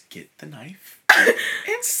I just get the knife and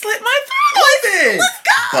slit my throat with it? Let's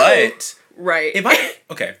go! But... Right. If I...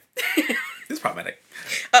 Okay. This is problematic.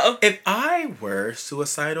 Uh-oh. If I were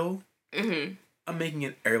suicidal, I'm making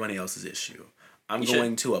it everybody else's issue. I'm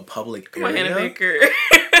going to a public area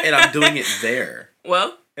and I'm doing it there.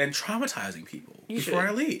 Well, and traumatizing people before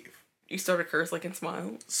I leave. You start a curse like and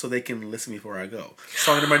smile. So they can listen before I go.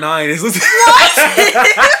 Song number 9 is listen. What?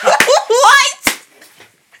 What?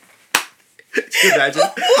 Can you imagine?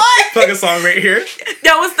 What? Plug a song right here.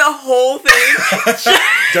 That was the whole thing.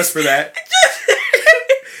 Just for that.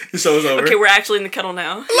 The show is over. Okay, we're actually in the kettle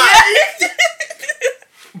now.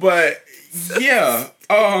 But yeah,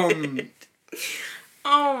 oh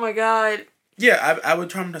my god. Yeah, I would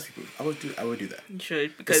traumatize people. I would do that. You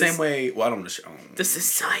should, because the same way. Well, I don't want to. The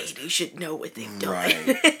society should know what they've done.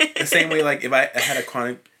 Right. The same way, like if I had a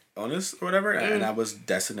chronic illness or whatever, and I was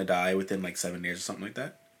destined to die within like 7 years or something like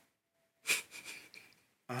that,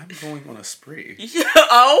 I'm going on a spree.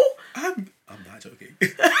 Oh? I'm not joking.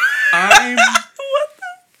 I'm. What the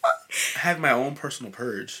fuck? I have my own personal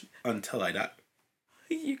purge until I die.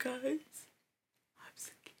 You guys,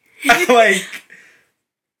 I'm I'm scared. like,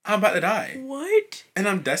 I'm about to die. What? And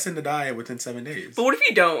I'm destined to die within 7 days. But what if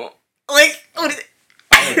you don't? Like, what is it?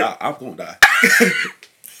 I'm gonna die.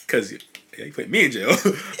 Cause you put me in jail.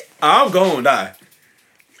 I'm gonna die.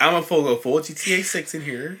 I'm gonna go full GTA 6 in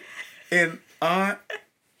here, and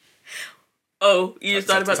oh, you just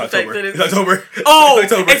thought about the fact that it's October. Oh,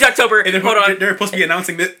 it's October. And hold on. They're supposed to be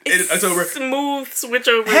announcing that it's October. Smooth switch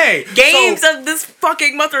over. Hey, games of this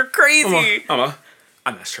fucking month are crazy.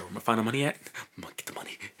 I'm not sure where I'm gonna find the money at. I'm gonna get the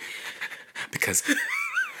money. Because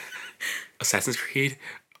Assassin's Creed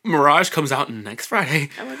Mirage comes out next Friday.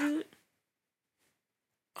 I want to do it.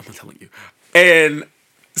 I'm not telling you. And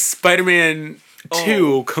Spider-Man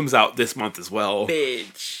 2 comes out this month as well.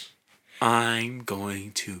 Bitch. I'm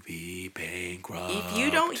going to be bankrupt. If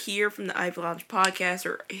you don't hear from the Ivy Lounge podcast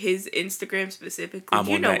or his Instagram specifically, I'm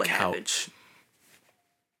you on know that what couch. happened.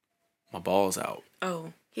 My ball's out.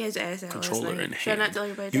 Oh, he has ass out. Controller in Should I hand. not tell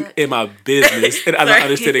everybody You that? in my business, and I'm not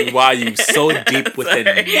understanding why you so deep within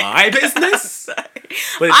my business. Sorry.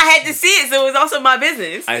 But I had to see it, so it was also my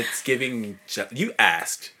business. It's giving. You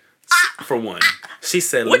asked for one. She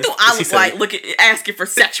said, What do I look like? Look at asking for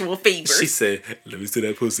sexual favors. She said, "Let me see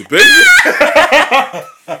that pussy, bitch."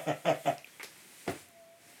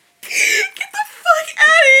 Get the fuck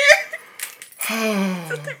out of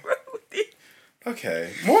here! Something wrong with you.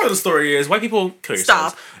 Okay. Moral of the story is white people kill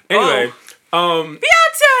yourselves. Stop. Anyway,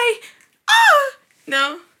 Beyonce! Oh!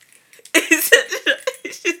 No.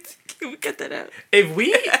 Can we cut that out?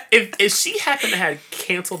 if she happened to have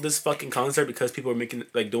canceled this fucking concert because people were making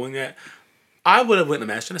doing that, I would have went to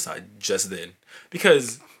mass genocide just then.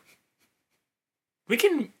 Because we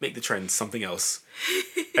can make the trend something else.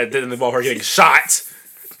 And then involve her getting shot.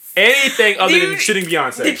 Anything other than shooting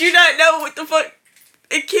Beyonce. Did you not know what the fuck?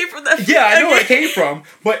 It came from that. Yeah, I know where it came from.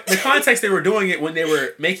 But the context they were doing it when they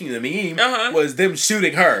were making the meme was them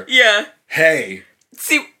shooting her. Yeah. Hey.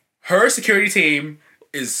 See. Her security team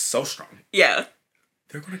is so strong. Yeah.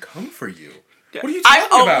 They're going to come for you. What are you talking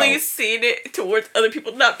about? I only seen it towards other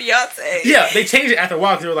people, not Beyonce. Yeah, they changed it after a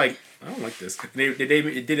while because they were like, I don't like this. They did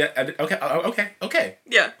it. Okay.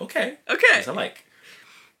 Yeah. Okay. Okay. I like.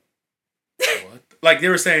 What? Like they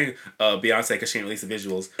were saying, Beyonce because she didn't release the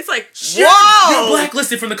visuals. It's like, You're whoa!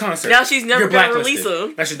 blacklisted from the concert. Now she's never gonna release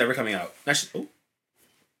them. Now she's never coming out. Now she's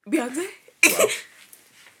Beyonce. Well,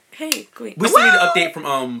 hey, wait. we still need an update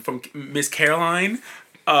from Miss Caroline,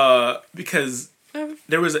 because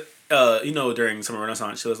there was during Summer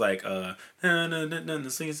Renaissance she was like come on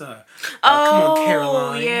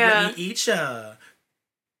Caroline, yeah. let me eat ya.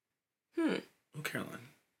 Oh, Caroline.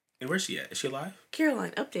 And where's she at? Is she alive?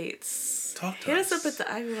 Caroline, updates. Talk to Hit us. us up at the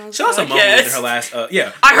Ivy Lounge. She also moaned in her last.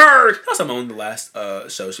 Yeah. I heard. She also moaned the last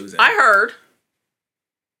show she was in. I heard.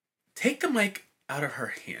 Take the mic out of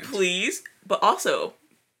her hand, please. But also,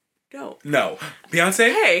 don't. No,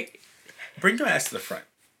 Beyonce. Hey, bring your ass to the front.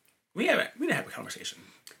 We didn't have a conversation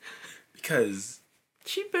because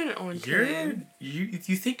she's been on. You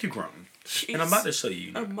think you're grown, and I'm about to show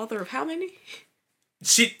you. A mother of how many?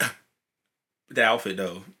 The outfit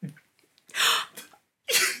though.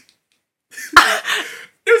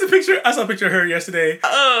 There was a picture. I saw a picture of her yesterday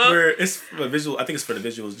where it's a visual. I think it's for the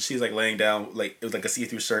visuals. She's like laying down, like it was like a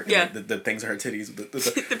see-through shirt. Yeah. And the things are her titties. The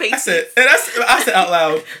I said out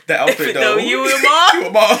loud the outfit though. You and mom. You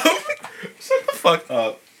and mom. Shut the fuck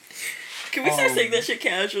up. Can we start saying that shit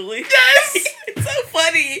casually? Yes. It's so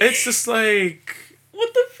funny. It's just like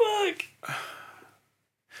what the fuck.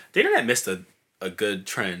 The internet missed a good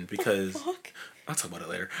trend because I'll talk about it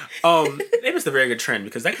later. They missed a very good trend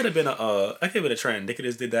because that could have been a trend. They could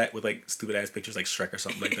have just did that with like stupid ass pictures like Shrek or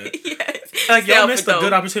something like that. Yes. Like y'all missed a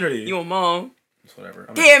good opportunity. You and mom. It's whatever.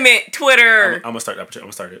 Damn it, Twitter. I'm gonna start the opportunity. I'm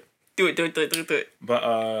gonna start it. Do it.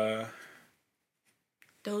 But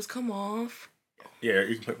those come off. Yeah,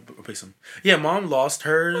 you can play some. Yeah, mom lost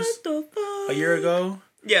hers a year ago.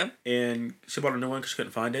 Yeah. And she bought a new one because she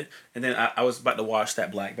couldn't find it. And then I was about to wash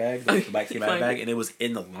that black bag, the black bag, and it was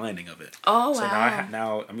in the lining of it. Oh, so wow. So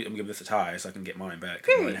now I'm giving this a tie so I can get mine back.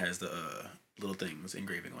 Because mine has the little things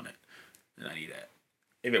engraving on it. And I need that.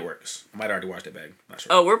 If it works. I might already wash that bag. Not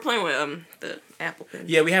sure. Oh, we're playing with the Apple Pen.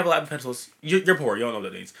 Yeah, we have a lot of pencils. You're poor. You don't know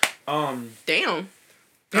what that means. Damn.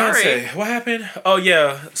 Beyonce, what happened? Oh,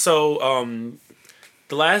 yeah. So,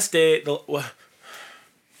 the last day... Let's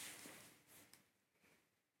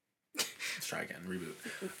try again. Reboot.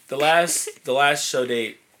 The last show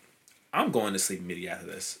date, I'm going to sleep immediately after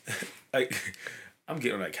this. Like, I'm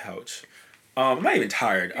getting on that couch. I'm not even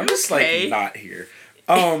tired. I'm just like not here.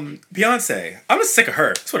 Beyonce. I'm just sick of her.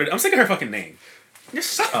 That's what I'm sick of her fucking name.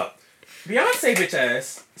 Just shut up. Beyonce bitch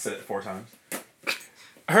ass. I said it 4 times.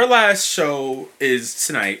 Her last show is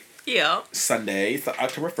tonight. Yeah. Sunday,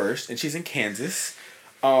 October 1st, and she's in Kansas.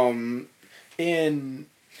 And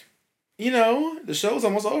the show's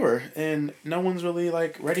almost over, and no one's really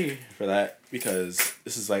like ready for that because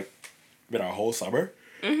this is like been our whole summer.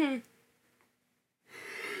 Mm-hmm.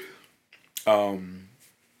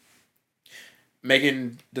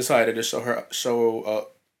 Megan decided to show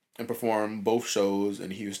and perform both shows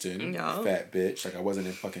in Houston. No. Fat bitch. Like, I wasn't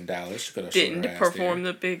in fucking Dallas. She didn't perform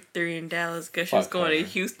the Big 3 in Dallas because she was going to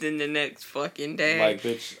Houston the next fucking day. Like,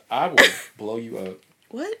 bitch, I will blow you up.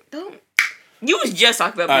 What? Don't. You was just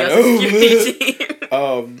talking about Beyonce's security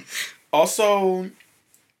team. Also,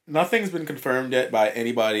 nothing's been confirmed yet by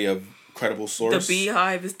anybody of credible source. The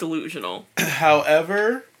Beehive is delusional.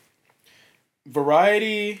 However,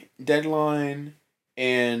 Variety, Deadline,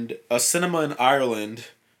 and a cinema in Ireland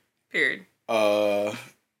Period.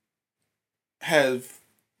 have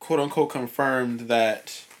quote unquote confirmed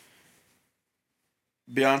that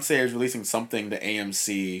Beyonce is releasing something to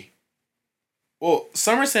AMC. Well,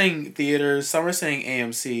 some are saying theaters, some are saying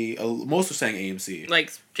AMC, most are saying AMC.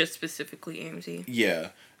 Like, just specifically AMC. Yeah.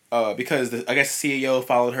 Because I guess CEO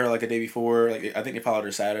followed her like a day before. Like, I think they followed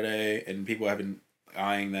her Saturday, and people have been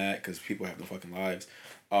eyeing that because people have no fucking lives.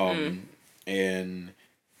 And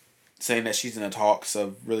saying that she's in the talks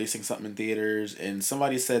of releasing something in theaters, and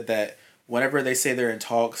somebody said that whenever they say they're in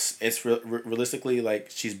talks, it's realistically like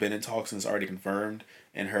she's been in talks and it's already confirmed,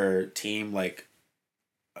 and her team like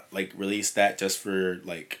released that just for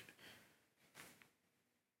like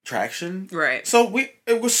traction. Right. So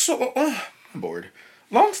it was so I'm bored.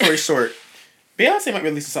 Long story short, Beyonce might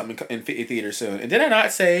release something in theater soon. And did I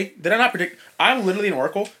not predict? I'm literally an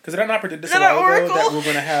oracle because did I not predict this a while ago that we're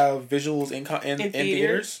gonna have visuals in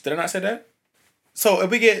theaters? Did I not say that? So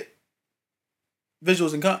if we get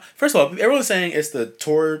visuals in first of all, everyone's saying it's the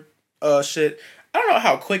tour shit. I don't know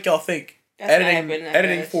how quick y'all think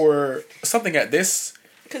editing for something at this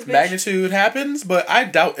magnitude happens, but I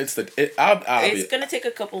doubt it's it's gonna take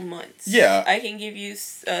a couple months. Yeah, I can give you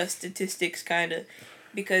statistics kind of.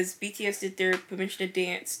 Because BTS did their Permission to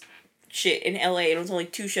Dance shit in LA and it was only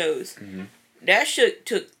 2 shows. Mm-hmm. That shit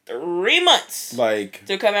took 3 months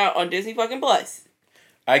to come out on Disney fucking Plus.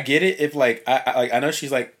 I get it if I know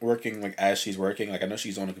she's like working like as she's working. Like I know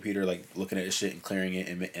she's on the computer like looking at the shit and clearing it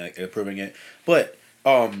and like approving it. But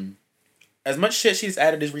as much shit she's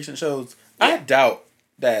added as recent shows, yeah. I doubt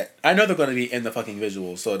that. I know they're gonna be in the fucking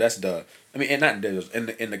visuals, so that's duh. I mean, and not in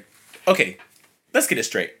the okay, let's get it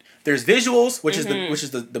straight. There's visuals, which is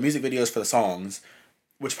the music videos for the songs,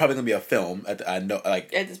 which is probably gonna be a film. I know,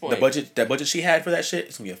 like at this point, the budget she had for that shit,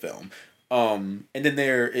 it's gonna be a film. And then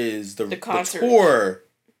there is the tour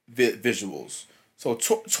visuals. So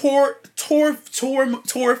tour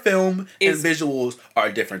film and visuals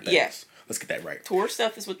are different things. Yes. Let's get that right. Tour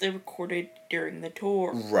stuff is what they recorded during the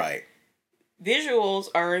tour. Right. Visuals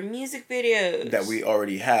are music videos that we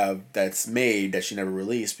already have that's made that she never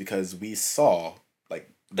released because we saw.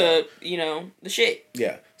 The shit.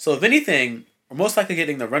 Yeah. So if anything, we're most likely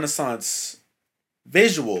getting the Renaissance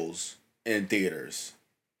visuals in theaters.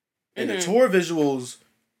 And the tour visuals,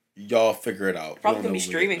 y'all figure it out. Probably gonna be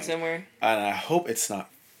streaming somewhere. And I hope it's not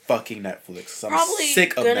fucking Netflix. I'm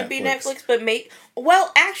sick of Netflix. Probably gonna be Netflix, but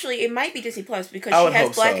actually, it might be Disney Plus because she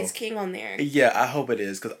has Black is King on there. Yeah, I hope it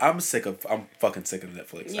is because I'm fucking sick of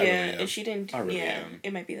Netflix. Yeah, and she didn't. I really am.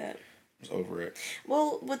 It might be that. Over it.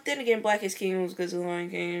 Well, but then again, Black is King was because of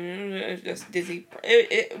Lion King. Just Disney.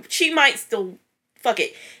 She might still fuck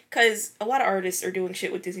it because a lot of artists are doing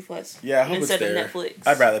shit with Disney Plus. Yeah, I hope instead of Netflix.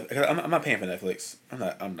 I'd rather. I'm not paying for Netflix.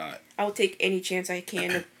 I'm not. I will take any chance I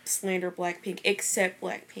can to slander Blackpink, except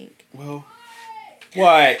Blackpink. Well,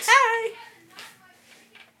 what? Hi.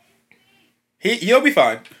 He'll be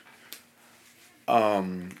fine.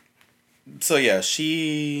 So yeah,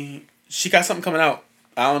 she got something coming out.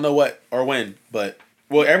 I don't know what or when, but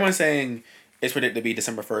everyone's saying it's predicted to be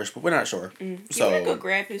December 1st, but we're not sure. So you wanna go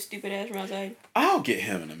grab his stupid ass from outside? I'll get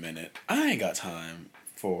him in a minute. I ain't got time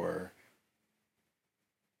for.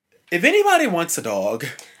 If anybody wants a dog,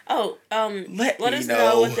 let us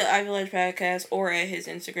know at the Ivy Ledge Podcast or at his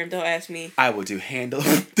Instagram. Don't ask me. I will do hand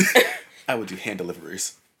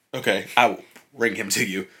deliveries. Okay, I will bring him to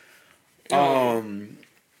you. Did I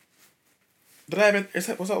have it? Was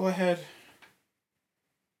that all I had?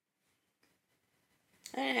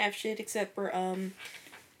 I didn't have shit except for,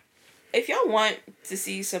 if y'all want to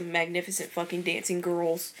see some magnificent fucking dancing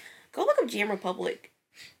girls, go look up Jam Republic.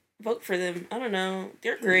 Vote for them. I don't know.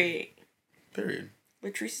 They're great. Period.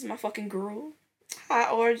 Latrice is my fucking girl.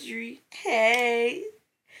 Hi, Audrey. Hey.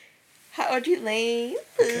 Hi, Audrey Lane.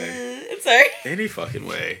 Okay. I'm sorry. Any fucking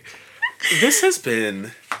way. This has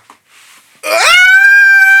been...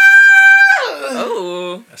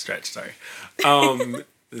 Oh. A stretch, sorry.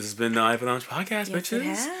 This has been the Ivy Lounge Podcast, yes,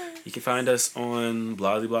 bitches. You can find us on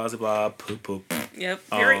blah, blah, blah, blah, poop, poop. Yep.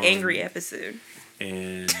 Very angry episode.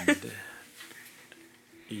 And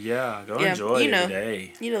Yeah, go enjoy you know, your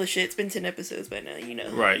day. You know the shit. It's been 10 episodes by now. You know.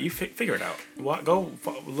 Right, you figure it out. Look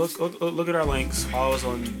at our links. Follow us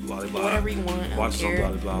on blah blah. Whatever you want. Watch us on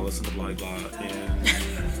blah blah. Listen to blah blah.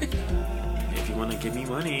 And if you want to give me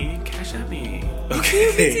money, cash at me.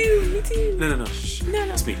 Okay. Me too. No. Shh. No.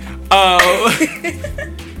 It's me. Oh.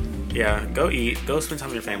 Yeah, go eat. Go spend time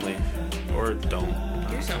with your family, or don't.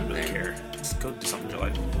 Do something. I don't really care. Just go do something in your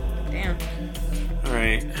life. Damn. All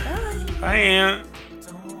right. Bye. Bye, Aunt.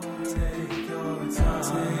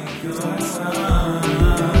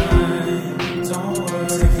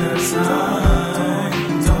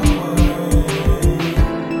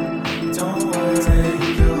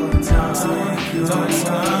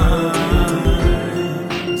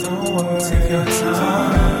 Take your time.